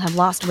people have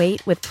lost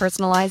weight with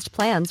personalized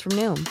plans from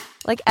Noom.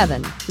 Like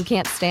Evan, who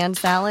can't stand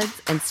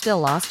salads and still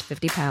lost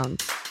 50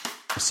 pounds.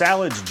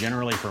 Salads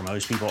generally for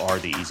most people are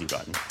the easy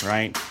button,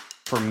 right?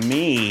 For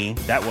me,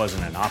 that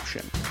wasn't an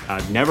option.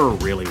 I never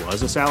really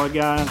was a salad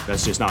guy.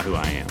 That's just not who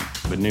I am.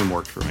 But Noom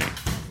worked for me.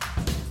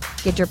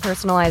 Get your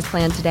personalized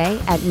plan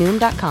today at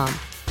Noom.com.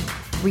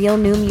 Real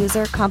Noom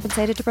user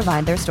compensated to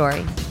provide their story.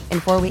 In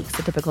 4 weeks,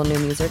 the typical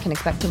Noom user can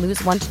expect to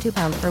lose 1 to 2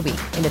 pounds per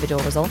week.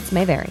 Individual results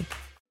may vary.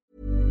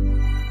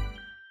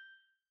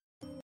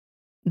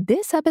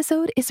 This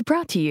episode is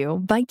brought to you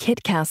by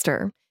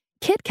Kitcaster.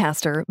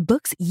 Kitcaster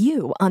books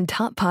you on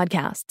top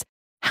podcasts.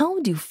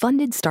 How do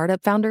funded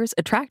startup founders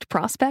attract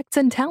prospects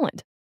and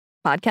talent?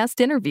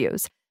 Podcast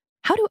interviews.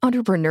 How do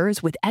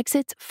entrepreneurs with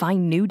exits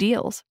find new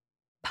deals?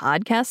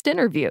 Podcast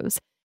interviews.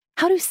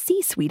 How do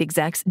C-suite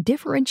execs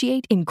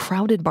differentiate in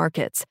crowded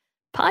markets?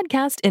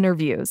 Podcast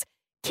interviews.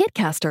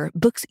 Kitcaster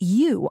books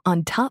you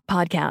on top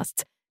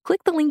podcasts.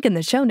 Click the link in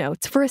the show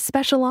notes for a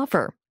special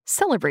offer.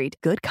 Celebrate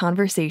good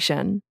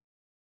conversation.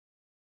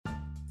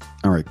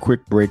 All right,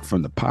 quick break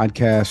from the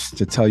podcast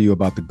to tell you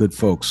about the good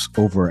folks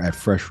over at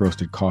Fresh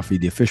Roasted Coffee,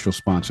 the official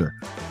sponsor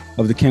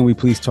of the Can We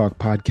Please Talk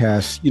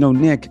podcast. You know,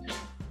 Nick,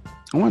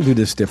 I want to do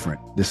this different,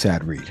 this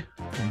ad read.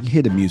 You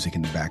hear the music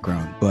in the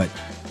background, but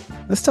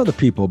let's tell the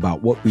people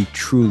about what we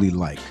truly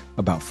like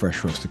about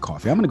Fresh Roasted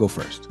Coffee. I'm going to go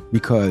first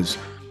because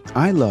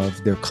I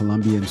love their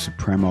Colombian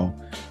Supremo.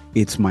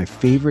 It's my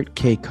favorite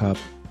K-Cup.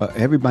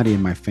 Everybody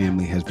in my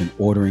family has been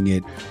ordering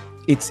it.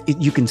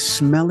 You can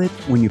smell it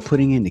when you're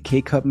putting it in the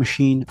K-Cup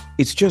machine.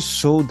 It's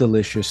just so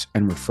delicious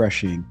and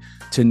refreshing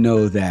to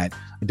know that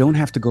I don't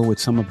have to go with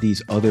some of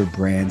these other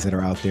brands that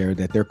are out there,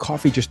 that their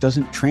coffee just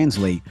doesn't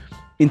translate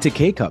into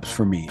K-Cups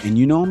for me. And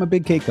you know I'm a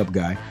big K-Cup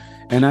guy.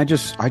 And I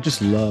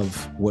just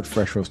love what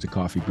Fresh Roasted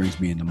Coffee brings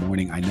me in the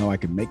morning. I know I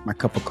can make my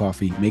cup of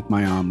coffee, make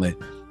my omelet,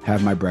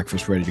 have my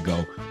breakfast ready to go.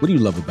 What do you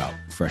love about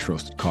Fresh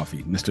Roasted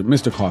Coffee,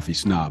 Mr. Coffee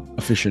Snob,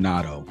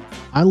 aficionado?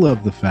 I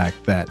love the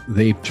fact that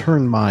they've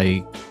turned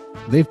my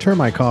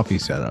coffee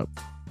setup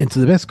into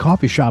the best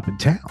coffee shop in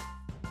town.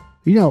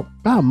 You know,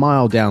 about a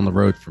mile down the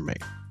road from me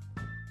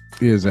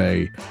is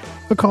a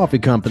coffee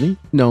company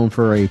known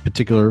for a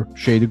particular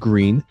shade of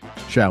green,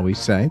 shall we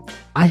say.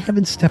 I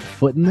haven't stepped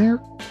foot in there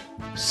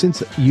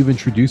since you've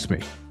introduced me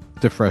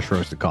to Fresh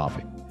Roasted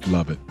Coffee.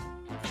 Love it.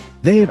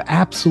 They have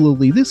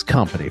absolutely, this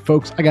company,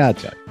 folks, I gotta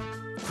tell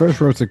you,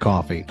 Fresh Roasted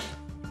Coffee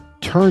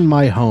turned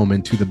my home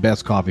into the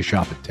best coffee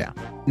shop in town.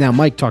 Now,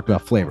 Mike talked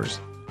about flavors.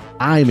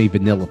 I'm a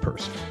vanilla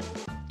person.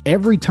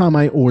 Every time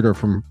I order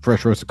from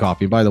Fresh Roasted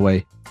Coffee, and by the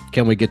way,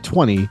 can we get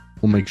 20?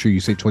 We'll make sure you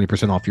say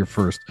 20% off your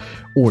first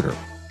order.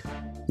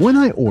 When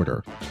I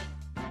order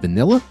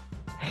vanilla,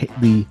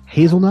 the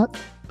hazelnut,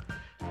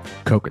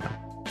 coconut,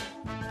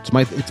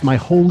 it's my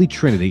holy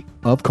trinity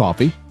of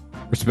coffee.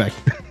 Respect.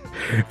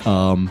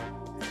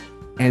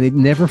 And it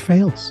never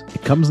fails.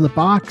 It comes in the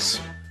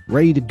box,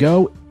 ready to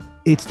go.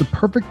 It's the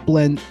perfect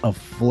blend of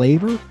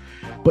flavor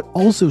but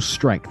also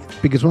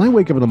strength. Because when I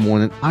wake up in the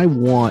morning, I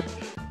want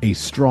a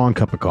strong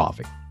cup of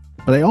coffee,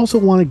 but I also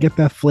want to get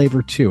that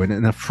flavor too. And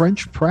in a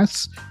French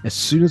press, as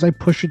soon as I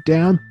push it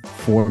down,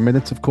 4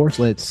 minutes, of course,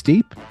 let it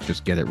steep,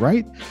 just get it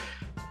right,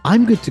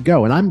 I'm good to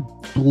go, and I'm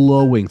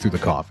blowing through the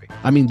coffee.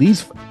 I mean,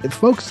 these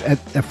folks at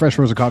Fresh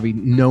Roast Coffee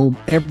know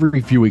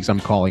every few weeks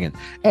I'm calling in.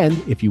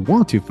 And if you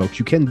want to, folks,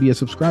 you can be a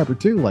subscriber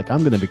too, like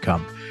I'm going to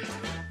become.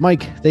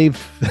 Mike, they've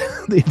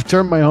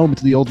turned my home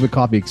into the ultimate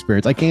coffee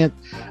experience. I can't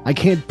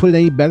put it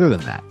any better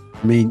than that.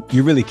 I mean,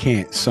 you really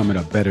can't sum it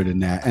up better than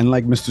that. And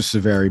like Mr.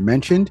 Severi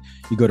mentioned,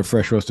 you go to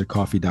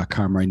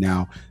freshroastedcoffee.com right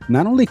now.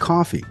 Not only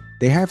coffee,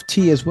 they have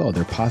tea as well.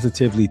 They're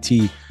Positively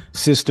Tea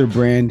sister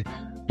brand.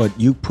 But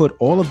you put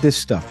all of this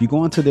stuff, you go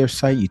onto their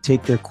site, you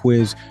take their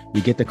quiz, you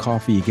get the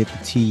coffee, you get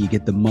the tea, you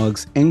get the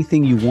mugs,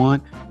 anything you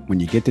want. When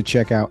you get to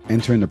checkout,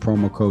 enter in the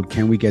promo code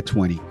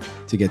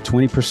CanWeGet20 to get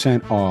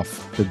 20%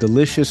 off the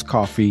delicious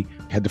coffee.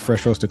 Head to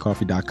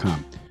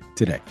freshroastedcoffee.com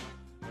today.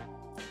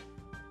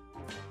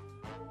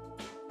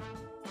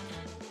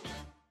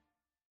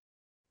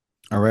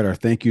 All right, our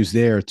thank yous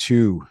there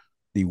to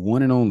the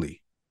one and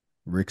only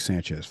Rick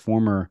Sanchez,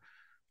 former,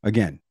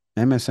 again,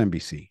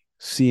 MSNBC,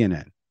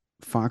 CNN,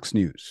 Fox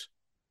News,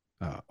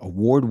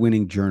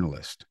 award-winning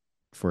journalist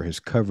for his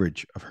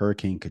coverage of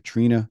Hurricane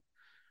Katrina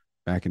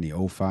back in the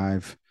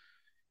 2005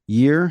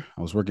 year.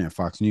 I was working at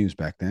Fox News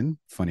back then,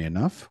 funny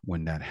enough,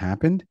 when that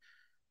happened.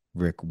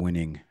 Rick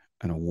winning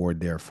an award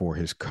there for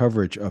his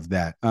coverage of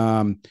that.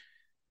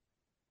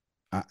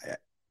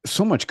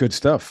 So much good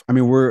stuff. I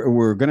mean,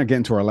 we're going to get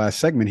into our last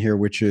segment here,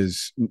 which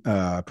is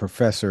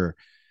Professor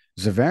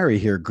Zavari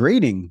here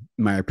grading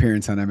my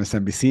appearance on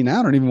MSNBC.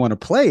 Now I don't even want to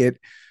play it,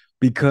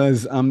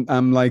 because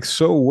I'm like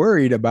so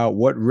worried about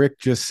what Rick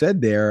just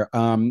said there.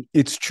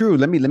 It's true.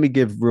 Let me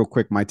give real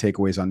quick my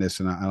takeaways on this,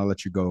 and I'll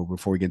let you go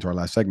before we get into our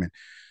last segment.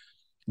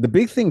 The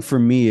big thing for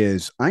me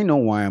is I know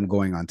why I'm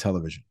going on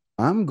television.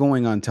 I'm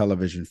going on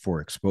television for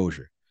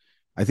exposure.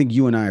 I think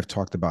you and I have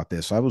talked about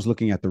this. I was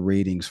looking at the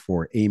ratings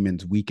for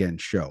Eamon's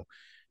weekend show.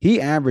 He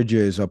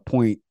averages a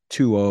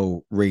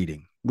 0.20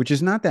 rating, which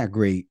is not that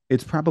great.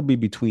 It's probably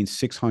between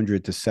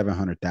 600 to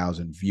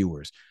 700,000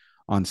 viewers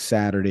on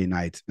Saturday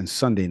nights and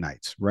Sunday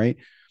nights, right?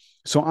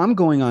 So I'm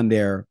going on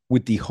there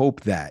with the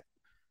hope that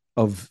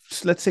of,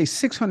 let's say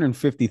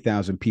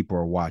 650,000 people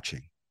are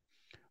watching.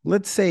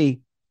 Let's say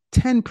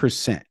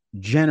 10%,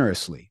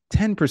 generously,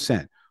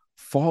 10%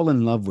 fall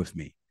in love with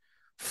me,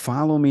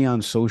 follow me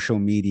on social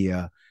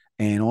media,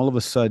 and all of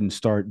a sudden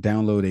start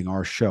downloading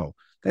our show.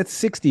 That's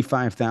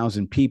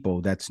 65,000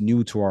 people that's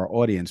new to our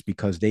audience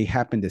because they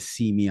happen to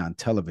see me on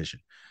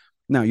television.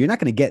 Now, you're not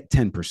going to get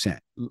 10%.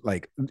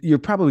 Like, you're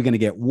probably going to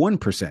get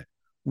 1%,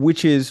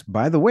 which is,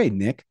 by the way,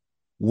 Nick,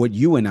 what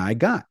you and I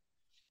got.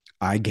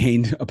 I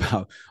gained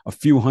about a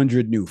few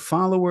hundred new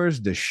followers.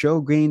 The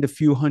show gained a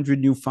few hundred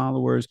new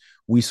followers.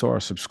 We saw our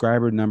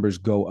subscriber numbers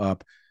go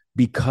up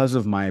because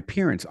of my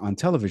appearance on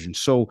television.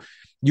 So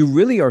you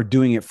really are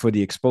doing it for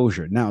the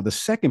exposure. Now, the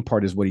second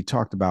part is what he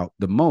talked about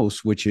the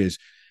most, which is,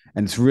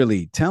 and it's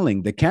really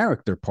telling, the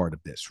character part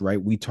of this,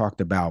 right? We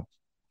talked about,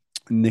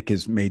 Nick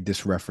has made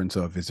this reference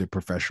of, is it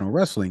professional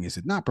wrestling? Is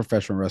it not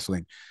professional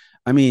wrestling?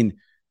 I mean,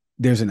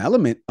 there's an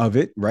element of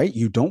it, right?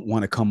 You don't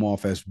want to come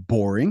off as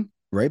boring,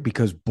 right?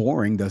 Because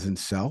boring doesn't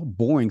sell.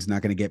 Boring's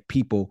not going to get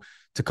people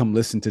to come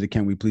listen to the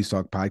Can We Please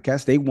Talk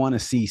podcast. They want to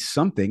see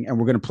something, and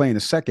we're going to play in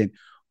a second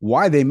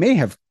why they may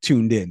have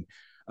tuned in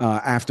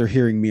after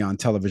hearing me on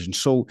television.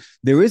 So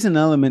there is an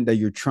element that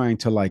you're trying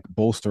to like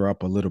bolster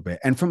up a little bit.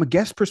 And from a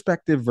guest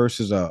perspective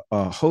versus a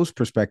host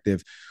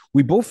perspective,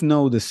 we both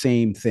know the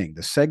same thing.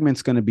 The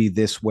segment's going to be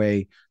this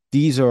way.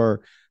 These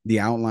are the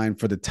outline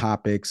for the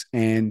topics,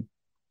 and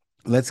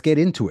let's get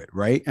into it,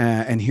 right?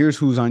 And here's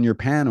who's on your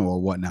panel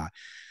or whatnot.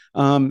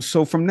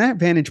 So from that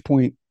vantage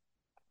point,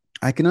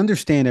 I can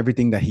understand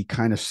everything that he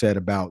kind of said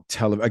about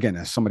television. Again,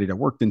 as somebody that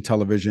worked in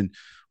television,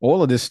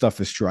 all of this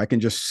stuff is true. I can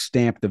just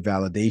stamp the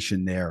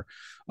validation there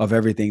of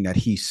everything that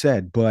he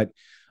said. But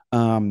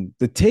the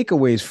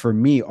takeaways for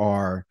me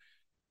are,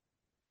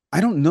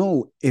 I don't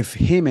know if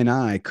him and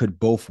I could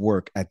both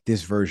work at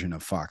this version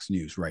of Fox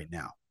News right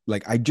now.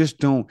 Like, I just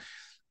don't.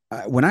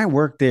 When I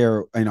worked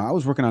there, I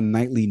was working on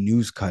nightly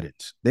news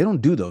cut-ins. They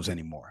don't do those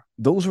anymore.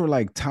 Those were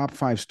like top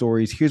 5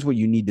 stories. Here's what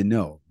you need to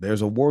know.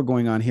 There's a war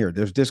going on here.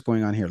 There's this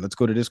going on here. Let's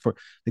go to this. Like,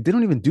 they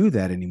don't even do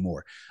that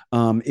anymore.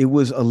 It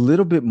was a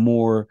little bit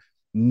more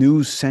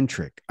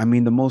news-centric. I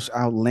mean, the most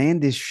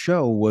outlandish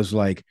show was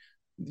like,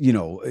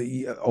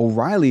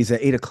 O'Reilly's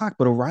at 8:00,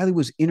 but O'Reilly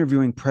was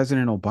interviewing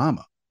President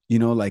Obama,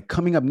 like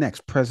coming up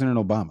next, President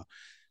Obama.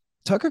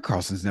 Tucker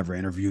Carlson's never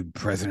interviewed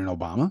President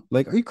Obama.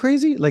 Like, are you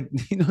crazy? Like,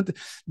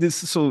 this.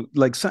 So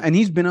like, and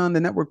he's been on the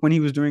network when he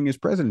was during his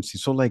presidency.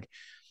 So like,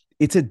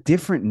 it's a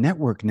different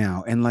network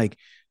now. And like,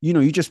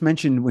 you just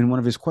mentioned in one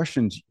of his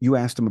questions, you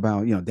asked him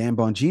about, Dan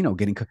Bongino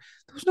getting, there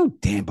was no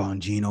Dan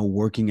Bongino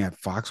working at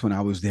Fox when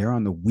I was there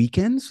on the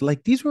weekends.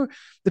 Like, these were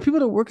the people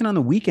that were working on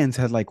the weekends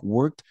had like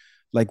worked,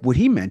 like what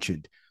he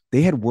mentioned,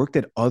 they had worked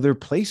at other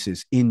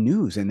places in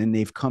news, and then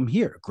they've come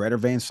here. Greta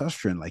Van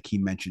Susteren, like he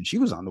mentioned, she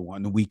was on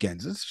the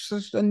weekends. It's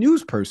just a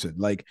news person.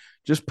 Like,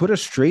 just put a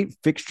straight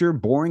fixture,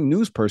 boring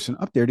news person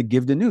up there to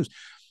give the news.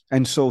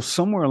 And so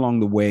somewhere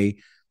along the way,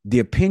 the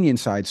opinion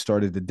side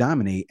started to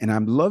dominate. And I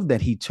love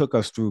that he took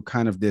us through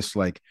kind of this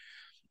like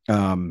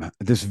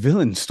this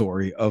villain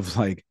story of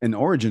like an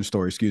origin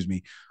story, excuse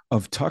me,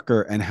 of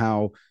Tucker, and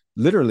how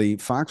literally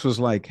Fox was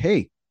like,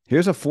 hey,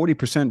 here's a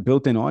 40%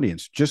 built-in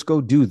audience. Just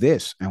go do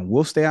this and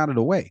we'll stay out of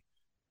the way.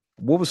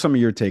 What were some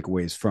of your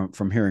takeaways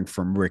from hearing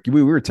from Rick?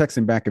 We were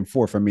texting back and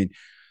forth. I mean,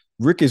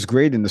 Rick is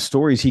great in the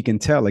stories he can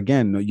tell.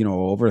 Again,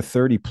 over a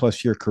 30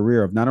 plus year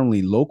career of not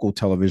only local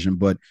television,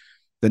 but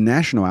the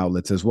national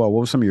outlets as well. What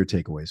were some of your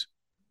takeaways?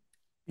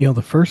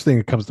 The first thing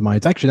that comes to mind,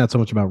 it's actually not so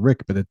much about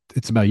Rick, but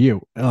it's about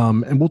you.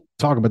 And we'll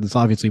talk about this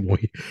obviously when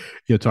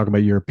we talk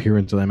about your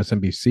appearance on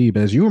MSNBC.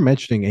 But as you were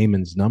mentioning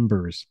Eamon's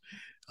numbers,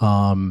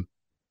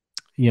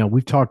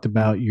 we've talked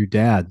about your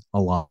dad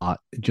a lot,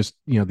 just,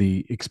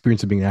 the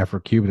experience of being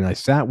Afro-Cuban. And I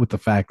sat with the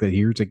fact that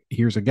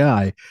here's a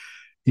guy,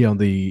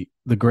 the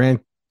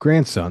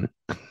grandson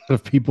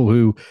of people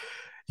who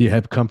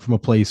have come from a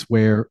place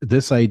where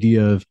this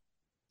idea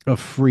of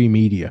free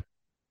media,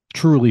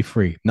 truly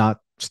free,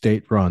 not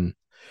state run,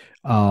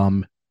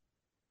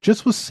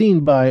 just was seen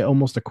by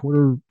almost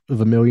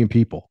 250,000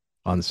 people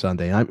on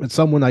Sunday. It's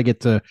someone I get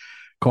to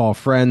call a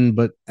friend,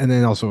 and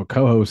then also a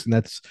co-host, and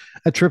that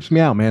trips me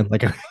out, man.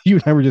 Like you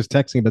and I were just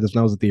texting about this when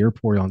I was at the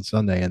airport on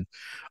Sunday, and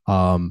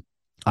I'm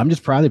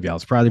just proud of you. I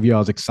was proud of you. I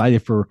was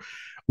excited for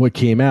what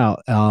came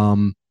out.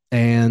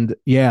 And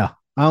yeah,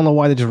 I don't know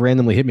why they just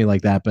randomly hit me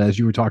like that, but as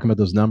you were talking about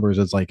those numbers,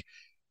 it's like,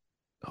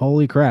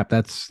 holy crap,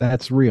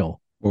 that's real.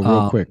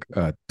 Well, real quick,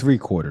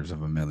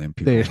 750,000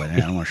 people. But I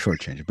don't want to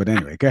shortchange it. But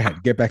anyway, go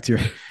ahead. Get back to your.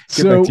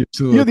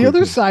 The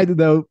other side,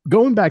 though,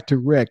 going back to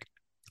Rick,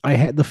 I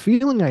had the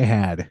feeling I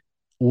had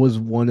was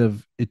one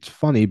of. It's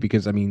funny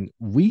because I mean,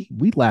 we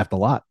laughed a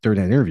lot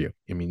during that interview.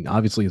 I mean,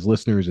 obviously, as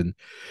listeners, and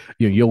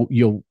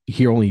you'll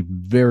hear only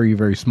very,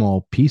 very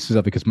small pieces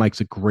of it because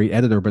Mike's a great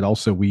editor, but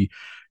also we.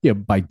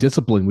 By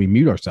discipline, we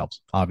mute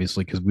ourselves,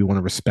 obviously, because we want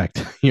to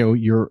respect,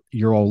 your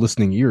all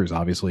listening ears,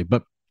 obviously.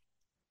 But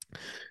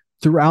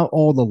throughout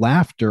all the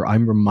laughter,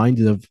 I'm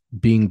reminded of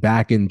being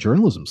back in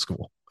journalism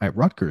school at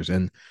Rutgers,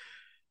 and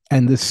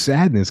this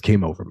sadness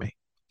came over me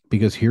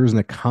because here's an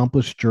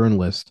accomplished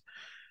journalist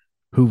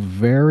who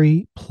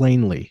very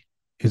plainly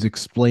is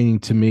explaining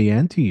to me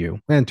and to you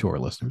and to our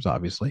listeners,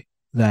 obviously,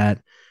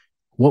 that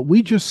what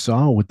we just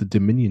saw with the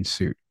Dominion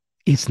suit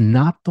is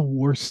not the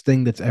worst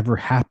thing that's ever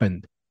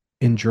happened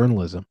in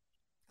journalism.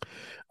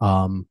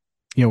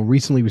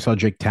 Recently we saw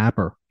Jake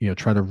Tapper,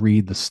 try to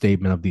read the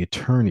statement of the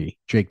attorney,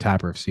 Jake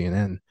Tapper of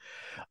CNN.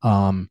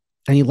 And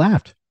he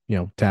laughed.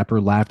 Tapper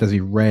laughed as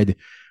he read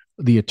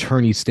the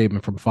attorney's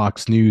statement from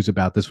Fox News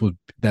about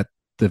that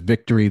the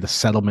victory, the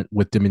settlement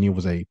with Dominion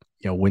was a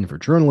win for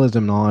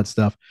journalism and all that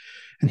stuff.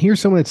 And here's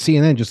someone at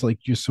CNN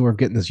just sort of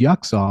getting his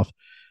yucks off.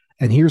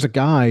 And here's a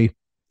guy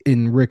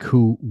in Rick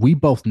who we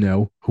both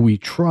know, who we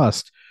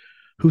trust,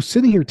 who's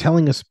sitting here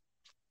telling us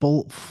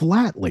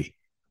flatly,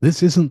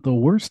 this isn't the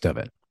worst of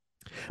it.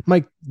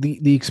 Mike,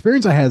 the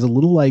experience I had is a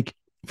little like,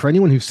 for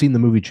anyone who's seen the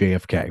movie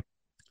JFK,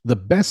 the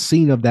best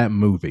scene of that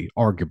movie,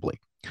 arguably,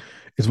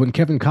 is when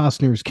Kevin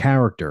Costner's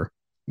character,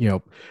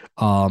 the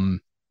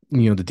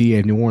DA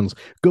of New Orleans,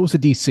 goes to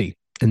DC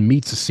and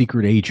meets a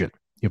secret agent,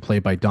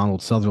 played by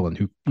Donald Sutherland,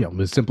 who,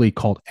 was simply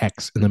called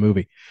X in the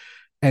movie.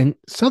 And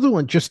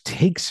Sutherland just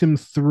takes him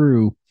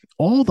through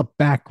all the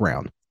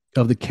background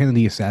of the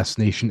Kennedy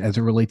assassination as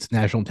it relates to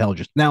national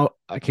intelligence. Now,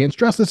 I can't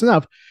stress this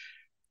enough.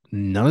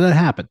 None of that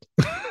happened.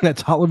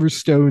 That's Oliver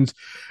Stone's,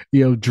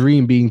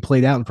 dream being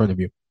played out in front of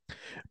you.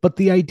 But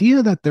the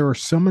idea that there are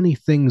so many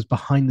things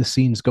behind the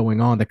scenes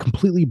going on that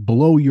completely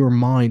blow your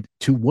mind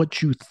to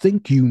what you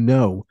think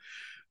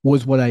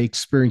was what I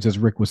experienced as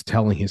Rick was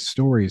telling his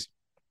stories.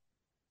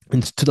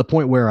 And to the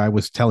point where I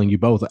was telling you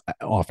both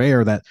off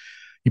air that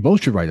you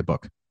both should write a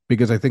book,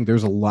 because I think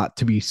there's a lot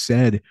to be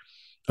said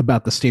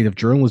about the state of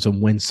journalism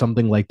when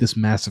something like this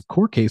massive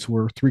court case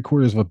where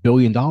 $750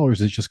 million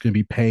is just going to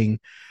be paying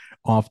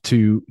off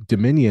to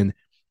Dominion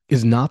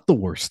is not the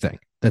worst thing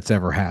that's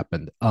ever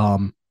happened.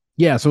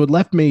 So it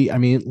left me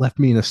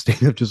in a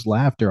state of just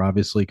laughter,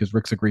 obviously, because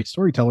Rick's a great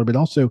storyteller, but it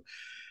also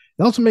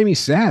made me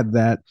sad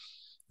that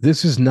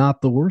this is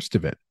not the worst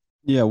of it.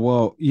 Yeah,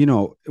 well,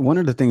 one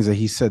of the things that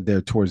he said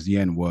there towards the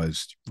end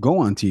was go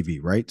on TV,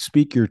 right?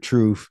 Speak your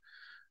truth,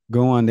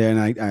 go on there.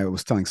 And I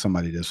was telling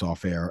somebody this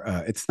off air.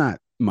 It's not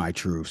my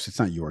truth. It's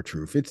not your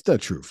truth. It's the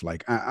truth.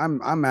 Like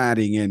I'm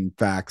adding in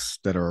facts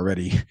that are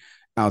already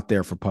out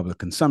there for public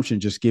consumption,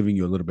 just giving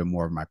you a little bit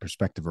more of my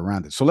perspective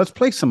around it. So let's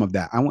play some of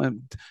that. I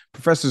want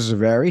Professor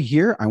Zavari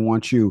here. I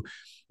want you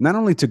not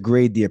only to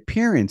grade the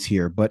appearance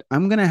here, but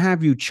I'm going to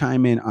have you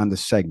chime in on the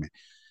segment.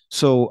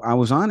 So I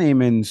was on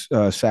Eamon's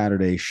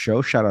Saturday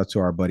show. Shout out to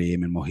our buddy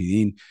Eamon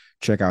Mohideen.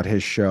 Check out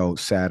his show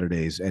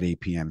Saturdays at 8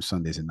 p.m.,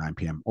 Sundays at 9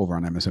 p.m. over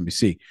on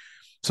MSNBC.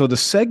 So the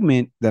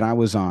segment that I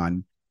was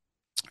on,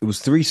 It was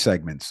 3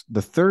 segments.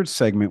 The third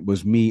segment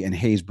was me and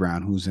Hayes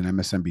Brown, who's an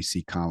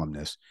MSNBC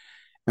columnist.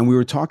 And we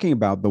were talking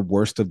about the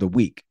worst of the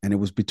week. And it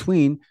was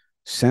between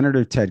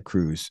Senator Ted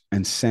Cruz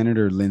and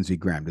Senator Lindsey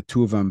Graham. The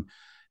two of them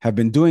have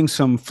been doing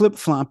some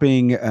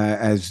flip-flopping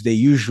as they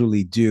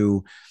usually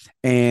do.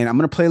 And I'm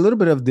going to play a little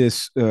bit of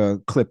this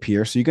clip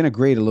here. So you're going to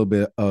grade a little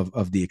bit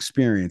of the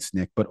experience,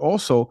 Nick. But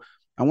also,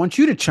 I want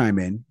you to chime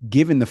in,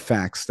 given the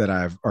facts that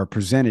are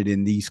presented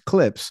in these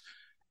clips,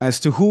 as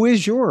to who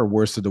is your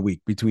worst of the week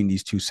between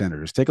these two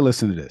senators. Take a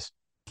listen to this.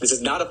 This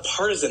is not a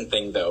partisan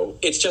thing, though.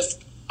 It's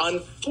just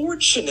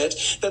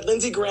unfortunate that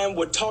Lindsey Graham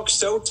would talk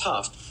so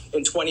tough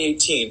in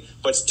 2018,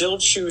 but still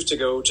choose to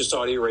go to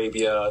Saudi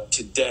Arabia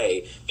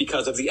today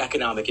because of the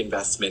economic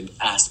investment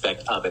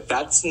aspect of it.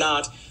 That's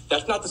not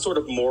the sort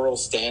of moral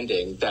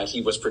standing that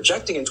he was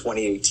projecting in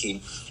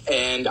 2018,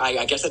 and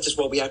I guess that's just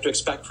what we have to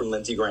expect from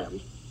Lindsey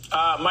Graham.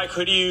 Mike,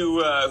 who do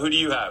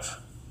you have?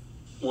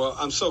 Well,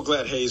 I'm so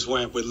glad Hayes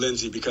went with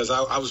Lindsey because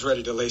I was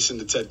ready to lace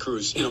into Ted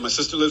Cruz. You know, my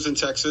sister lives in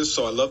Texas,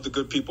 so I love the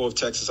good people of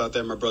Texas out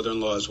there, my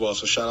brother-in-law as well,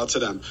 so shout out to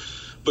them.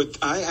 But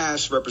I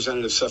asked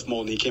Representative Seth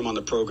Moulton, he came on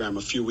the program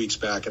a few weeks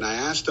back, and I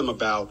asked him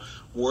about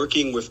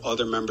working with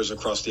other members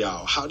across the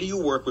aisle. How do you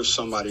work with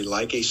somebody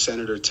like a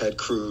Senator Ted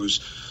Cruz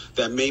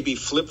that maybe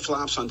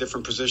flip-flops on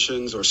different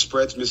positions or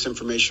spreads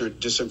misinformation or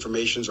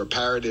disinformations or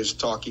parrots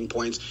talking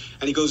points?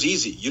 And he goes,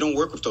 easy. You don't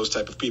work with those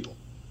type of people.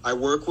 I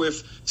work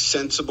with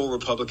sensible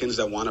Republicans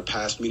that want to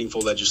pass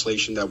meaningful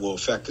legislation that will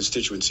affect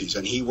constituencies.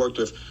 And he worked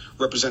with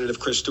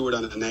Representative Chris Stewart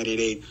on the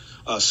 988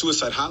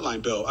 suicide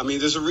hotline bill. I mean,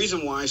 there's a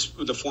reason why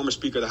the former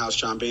Speaker of the House,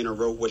 John Boehner,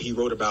 wrote what he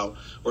wrote about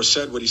or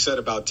said what he said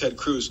about Ted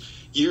Cruz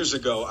years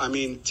ago. I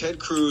mean, Ted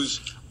Cruz,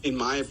 in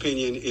my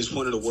opinion, is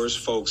one of the worst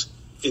folks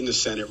in the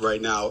Senate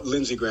right now.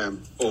 Lindsey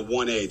Graham, or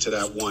 1A to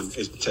that one,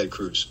 is Ted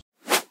Cruz.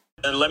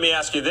 And let me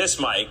ask you this,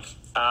 Mike.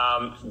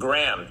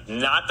 Graham,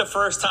 not the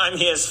first time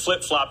he has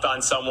flip-flopped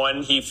on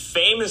someone. He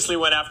famously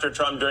went after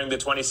Trump during the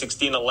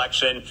 2016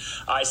 election,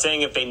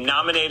 saying if they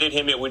nominated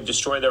him, it would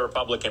destroy the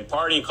Republican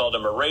Party. He called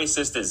him a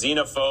racist, a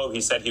xenophobe.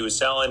 He said he was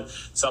selling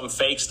some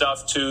fake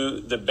stuff to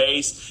the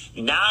base.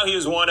 Now he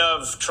was one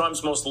of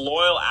Trump's most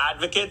loyal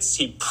advocates.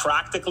 He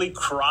practically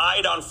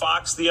cried on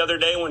Fox the other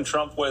day when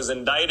Trump was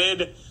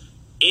indicted.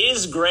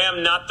 Is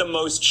Graham not the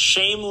most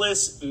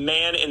shameless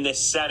man in the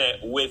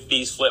Senate with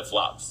these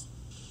flip-flops?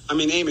 I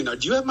mean, Eamon,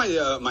 do you have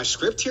my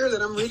script here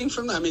that I'm reading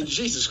from? I mean,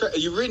 Jesus Christ,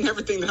 you're reading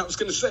everything that I was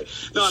going to say.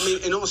 No, I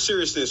mean, in all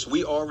seriousness,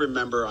 we all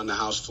remember on the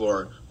House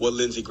floor what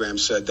Lindsey Graham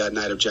said that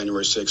night of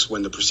January 6th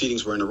when the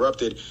proceedings were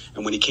interrupted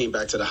and when he came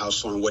back to the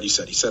House floor and what he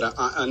said. He said,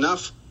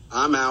 enough,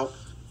 I'm out,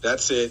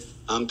 that's it,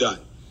 I'm done.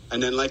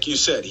 And then, like you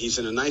said, he's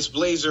in a nice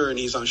blazer and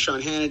he's on Sean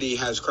Hannity, he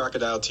has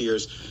crocodile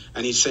tears,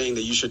 and he's saying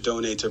that you should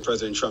donate to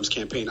President Trump's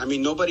campaign. I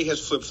mean, nobody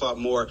has flip-flopped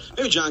more.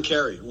 Maybe John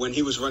Kerry, when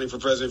he was running for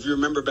president. If you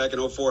remember back in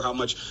 2004 how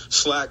much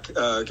flack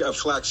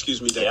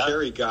that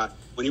Kerry got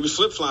when he was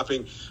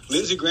flip-flopping.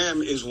 Lindsey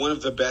Graham is one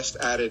of the best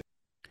at it.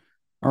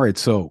 All right,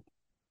 so,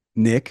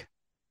 Nick,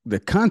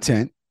 the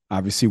content,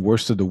 obviously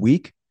worst of the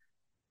week,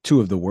 2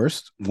 of the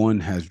worst.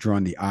 One has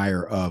drawn the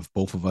ire of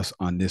both of us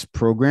on this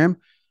program.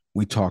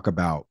 We talk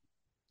about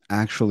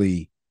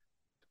actually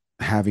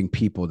having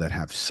people that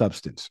have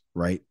substance,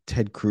 right?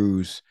 Ted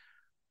Cruz,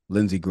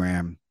 Lindsey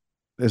Graham.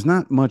 There's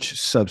not much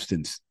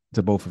substance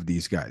to both of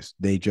these guys.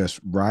 They just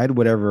ride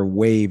whatever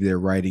wave they're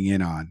riding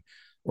in on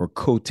or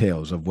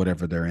coattails of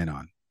whatever they're in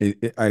on.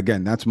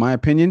 Again, that's my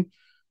opinion,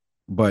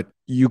 but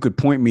you could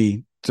point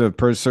me to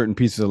certain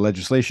pieces of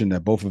legislation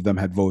that both of them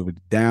had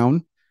voted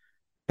down,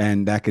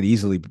 and that could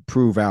easily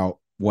prove out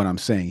what I'm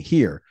saying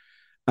here.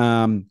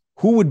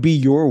 Who would be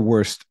your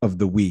worst of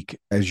the week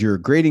as you're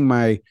grading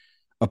my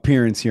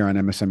appearance here on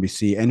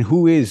MSNBC? And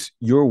who is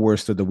your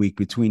worst of the week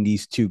between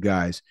these two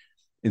guys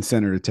in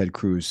Senator Ted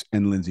Cruz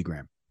and Lindsey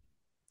Graham?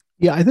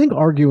 Yeah, I think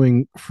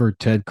arguing for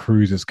Ted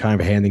Cruz is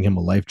kind of handing him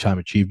a Lifetime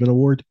Achievement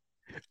Award.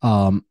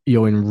 In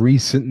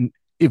recent,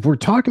 if we're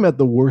talking about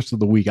the worst of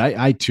the week,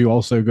 I too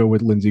also go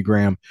with Lindsey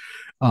Graham.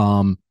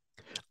 Not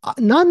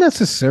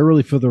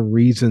necessarily for the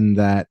reason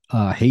that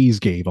Hayes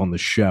gave on the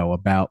show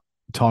about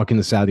talking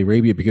to Saudi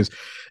Arabia, because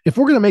if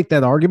we're going to make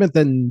that argument,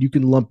 then you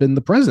can lump in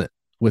the president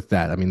with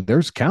that. I mean,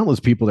 there's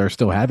countless people that are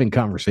still having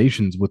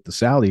conversations with the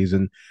Saudis,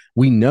 and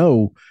we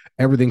know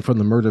everything from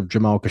the murder of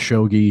Jamal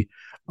Khashoggi,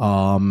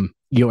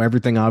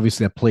 everything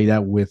obviously that played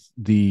out with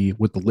the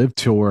Live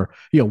Tour,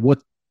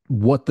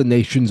 what the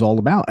nation's all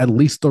about, at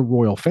least the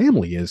royal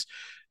family is.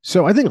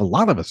 So I think a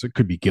lot of us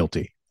could be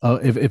guilty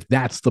if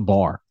that's the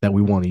bar that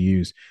we want to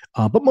use.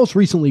 But most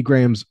recently,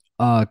 Graham's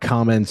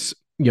comments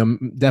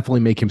definitely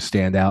make him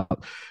stand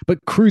out.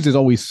 But Cruz is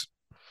always,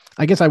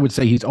 I guess I would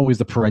say he's always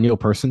the perennial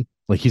person.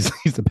 Like he's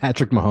the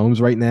Patrick Mahomes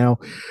right now,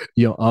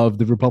 of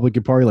the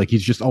Republican Party. Like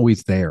he's just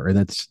always there. And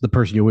that's the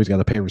person you always got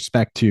to pay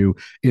respect to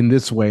in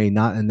this way,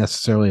 not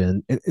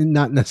necessarily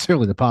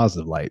the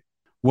positive light.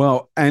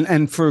 Well,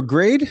 and for a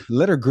grade,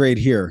 letter grade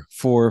here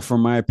for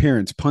my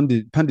appearance,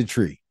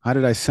 punditry. How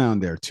did I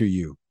sound there to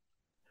you?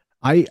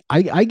 I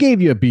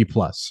gave you a B+.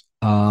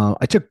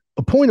 I took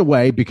a point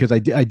away because I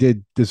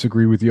did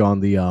disagree with you on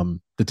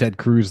the the Ted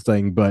Cruz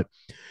thing. But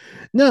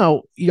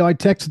no, I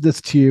texted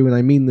this to you, and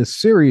I mean this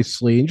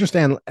seriously and just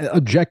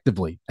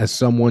objectively as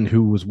someone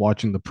who was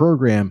watching the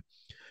program.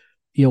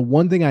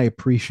 One thing I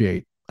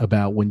appreciate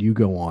about when you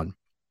go on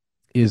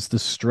is the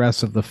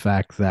stress of the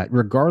fact that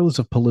regardless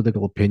of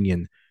political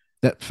opinion,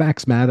 that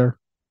facts matter.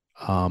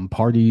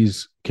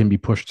 Parties can be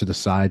pushed to the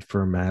side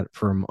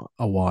for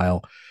a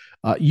while.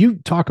 You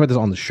talk about this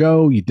on the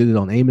show. You did it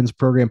on Eamon's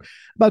program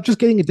about just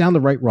getting it down to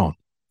right wrong.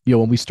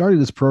 When we started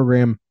this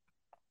program,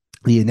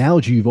 the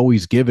analogy you've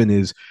always given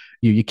is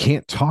you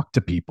can't talk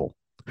to people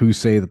who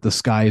say that the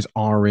sky is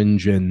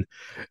orange and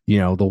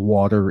the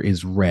water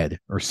is red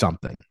or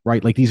something,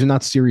 right? Like, these are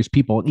not serious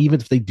people. And even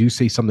if they do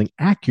say something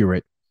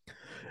accurate,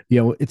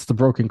 it's the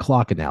broken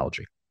clock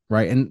analogy,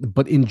 right?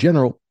 But in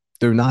general,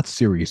 they're not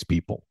serious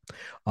people.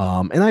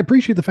 And I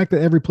appreciate the fact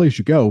that every place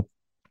you go,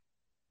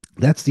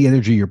 that's the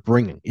energy you're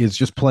bringing, is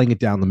just playing it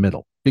down the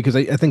middle. Because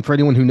I think for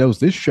anyone who knows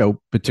this show,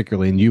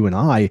 particularly, and you and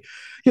I,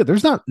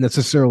 there's not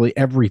necessarily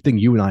everything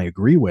you and I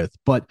agree with,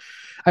 but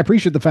I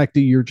appreciate the fact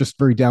that you're just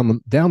very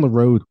down the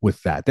road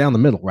with that, down the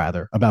middle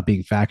rather, about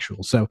being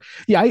factual. So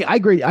I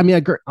agree. I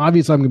mean,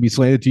 obviously I'm going to be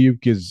slanted to you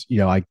because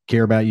I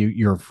care about you.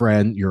 You're a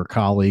friend, you're a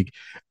colleague.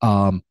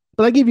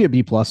 But I give you a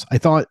B+. I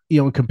thought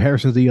in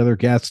comparison to the other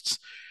guests,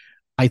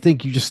 I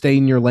think you just stay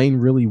in your lane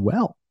really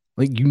well.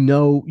 Like you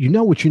know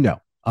what you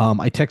know.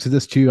 I texted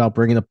this to you. I'll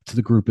bring it up to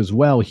the group as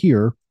well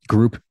here.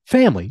 Group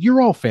family.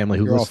 You're all family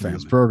who listen to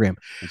this program.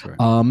 That's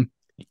right.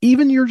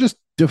 Even you're just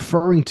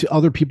deferring to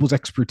other people's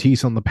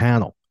expertise on the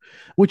panel,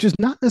 which is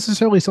not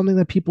necessarily something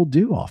that people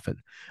do often.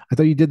 I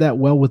thought you did that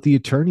well with the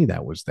attorney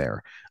that was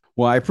there.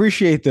 Well, I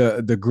appreciate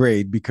the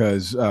grade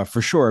because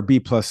for sure a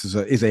B+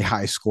 is a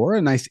high score,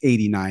 a nice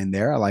 89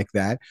 there. I like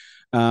that.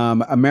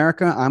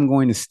 America, I'm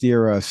going to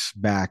steer us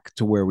back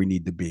to where we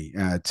need to be.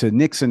 To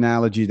Nick's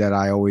analogy that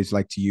I always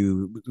like to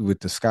use with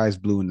the sky's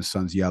blue and the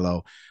sun's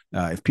yellow.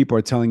 If people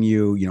are telling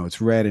you,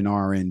 it's red and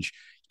orange,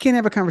 you can't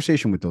have a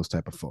conversation with those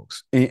type of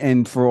folks.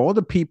 And for all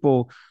the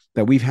people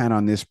that we've had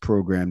on this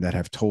program that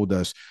have told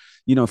us,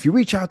 if you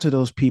reach out to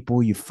those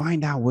people, you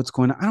find out what's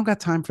going on. I don't got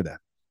time for that.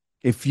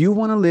 If you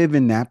want to live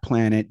in that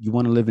planet, you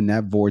want to live in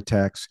that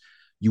vortex,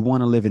 you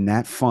want to live in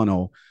that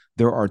funnel,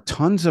 there are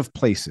tons of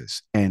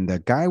places. And the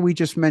guy we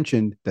just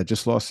mentioned that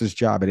just lost his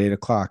job at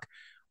 8:00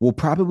 will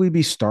probably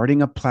be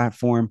starting a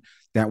platform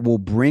that will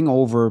bring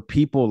over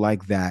people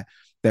like that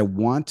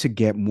want to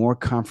get more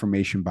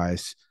confirmation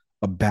bias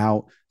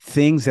about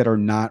things that are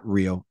not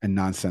real and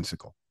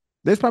nonsensical.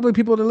 There's probably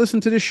people that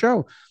listen to this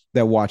show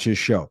that watch his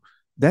show.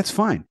 That's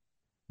fine.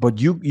 But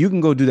you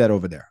can go do that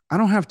over there. I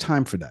don't have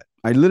time for that.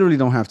 I literally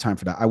don't have time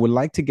for that. I would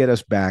like to get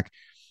us back,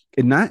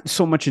 and not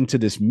so much into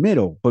this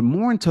middle, but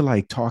more into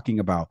like talking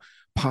about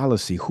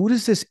policy. Who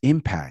does this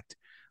impact?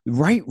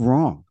 Right,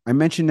 wrong. I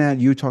mentioned that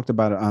you talked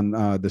about it on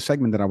the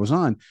segment that I was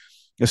on.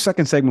 The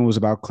second segment was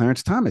about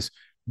Clarence Thomas.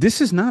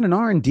 This is not an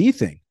R&D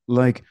thing.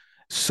 Like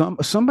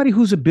somebody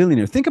who's a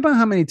billionaire. Think about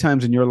how many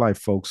times in your life,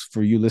 folks,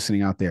 for you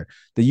listening out there,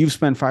 that you've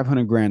spent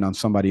 $500,000 on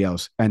somebody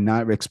else and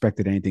not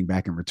expected anything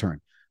back in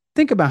return.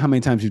 Think about how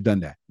many times you've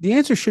done that. The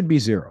answer should be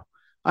zero.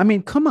 I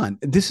mean, come on.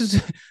 This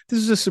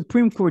is a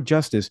Supreme Court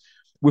justice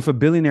with a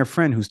billionaire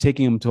friend who's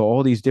taking him to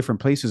all these different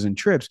places and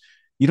trips.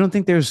 You don't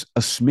think there's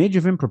a smidge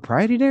of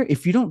impropriety there?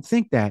 If you don't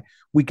think that,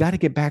 we got to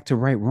get back to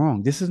right,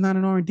 wrong. This is not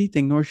an R&D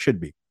thing, nor should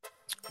be.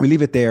 We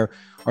leave it there.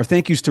 Our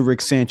thank yous to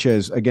Rick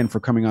Sanchez again for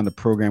coming on the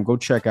program. Go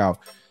check out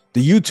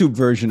the YouTube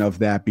version of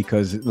that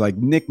because, like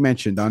Nick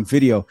mentioned, on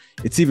video,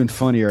 it's even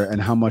funnier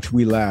and how much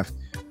we laughed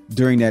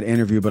during that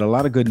interview. But a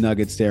lot of good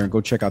nuggets there. And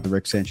go check out the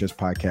Rick Sanchez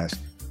podcast.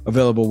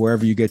 Available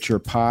wherever you get your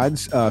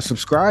pods.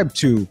 Subscribe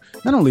to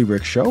not only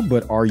Rick's show,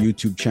 but our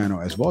YouTube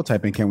channel as well.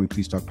 Type in Can We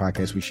Please Talk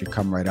Podcast. We should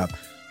come right up.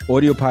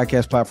 Audio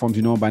podcast platforms,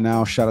 you know by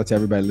now. Shout out to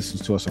everybody who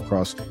listens to us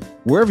across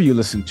wherever you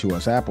listen to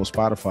us. Apple,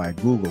 Spotify,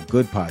 Google,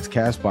 Good Pods,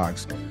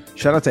 CastBox.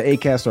 Shout out to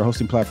Acast, our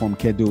hosting platform.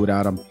 Can't do it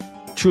without them.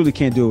 Truly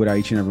can't do it without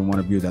each and every one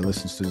of you that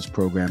listens to this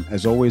program.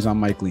 As always, I'm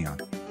Mike Leon.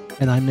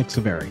 And I'm Nick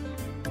Saveri.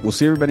 We'll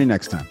see everybody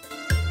next time.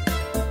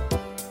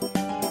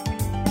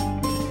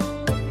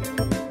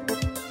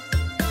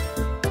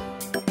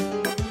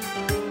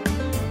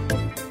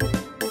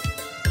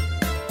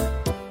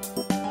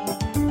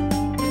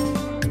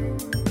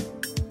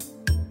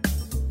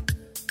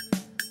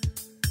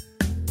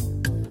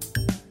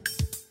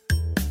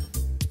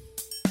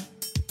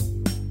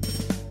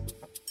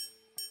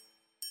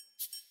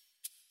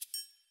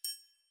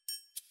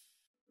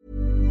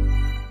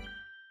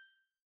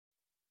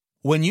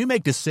 When you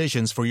make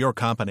decisions for your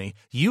company,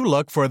 you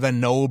look for the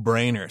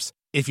no-brainers.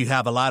 If you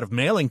have a lot of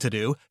mailing to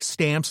do,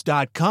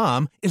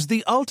 Stamps.com is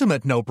the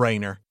ultimate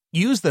no-brainer.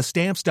 Use the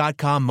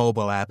Stamps.com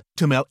mobile app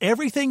to mail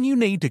everything you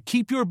need to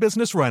keep your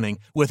business running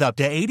with up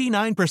to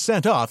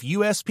 89% off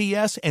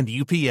USPS and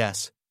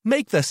UPS.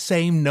 Make the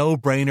same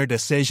no-brainer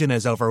decision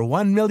as over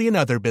 1 million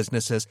other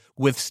businesses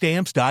with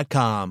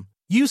Stamps.com.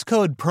 Use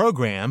code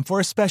PROGRAM for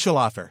a special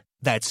offer.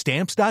 That's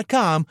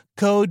Stamps.com,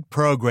 code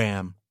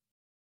PROGRAM.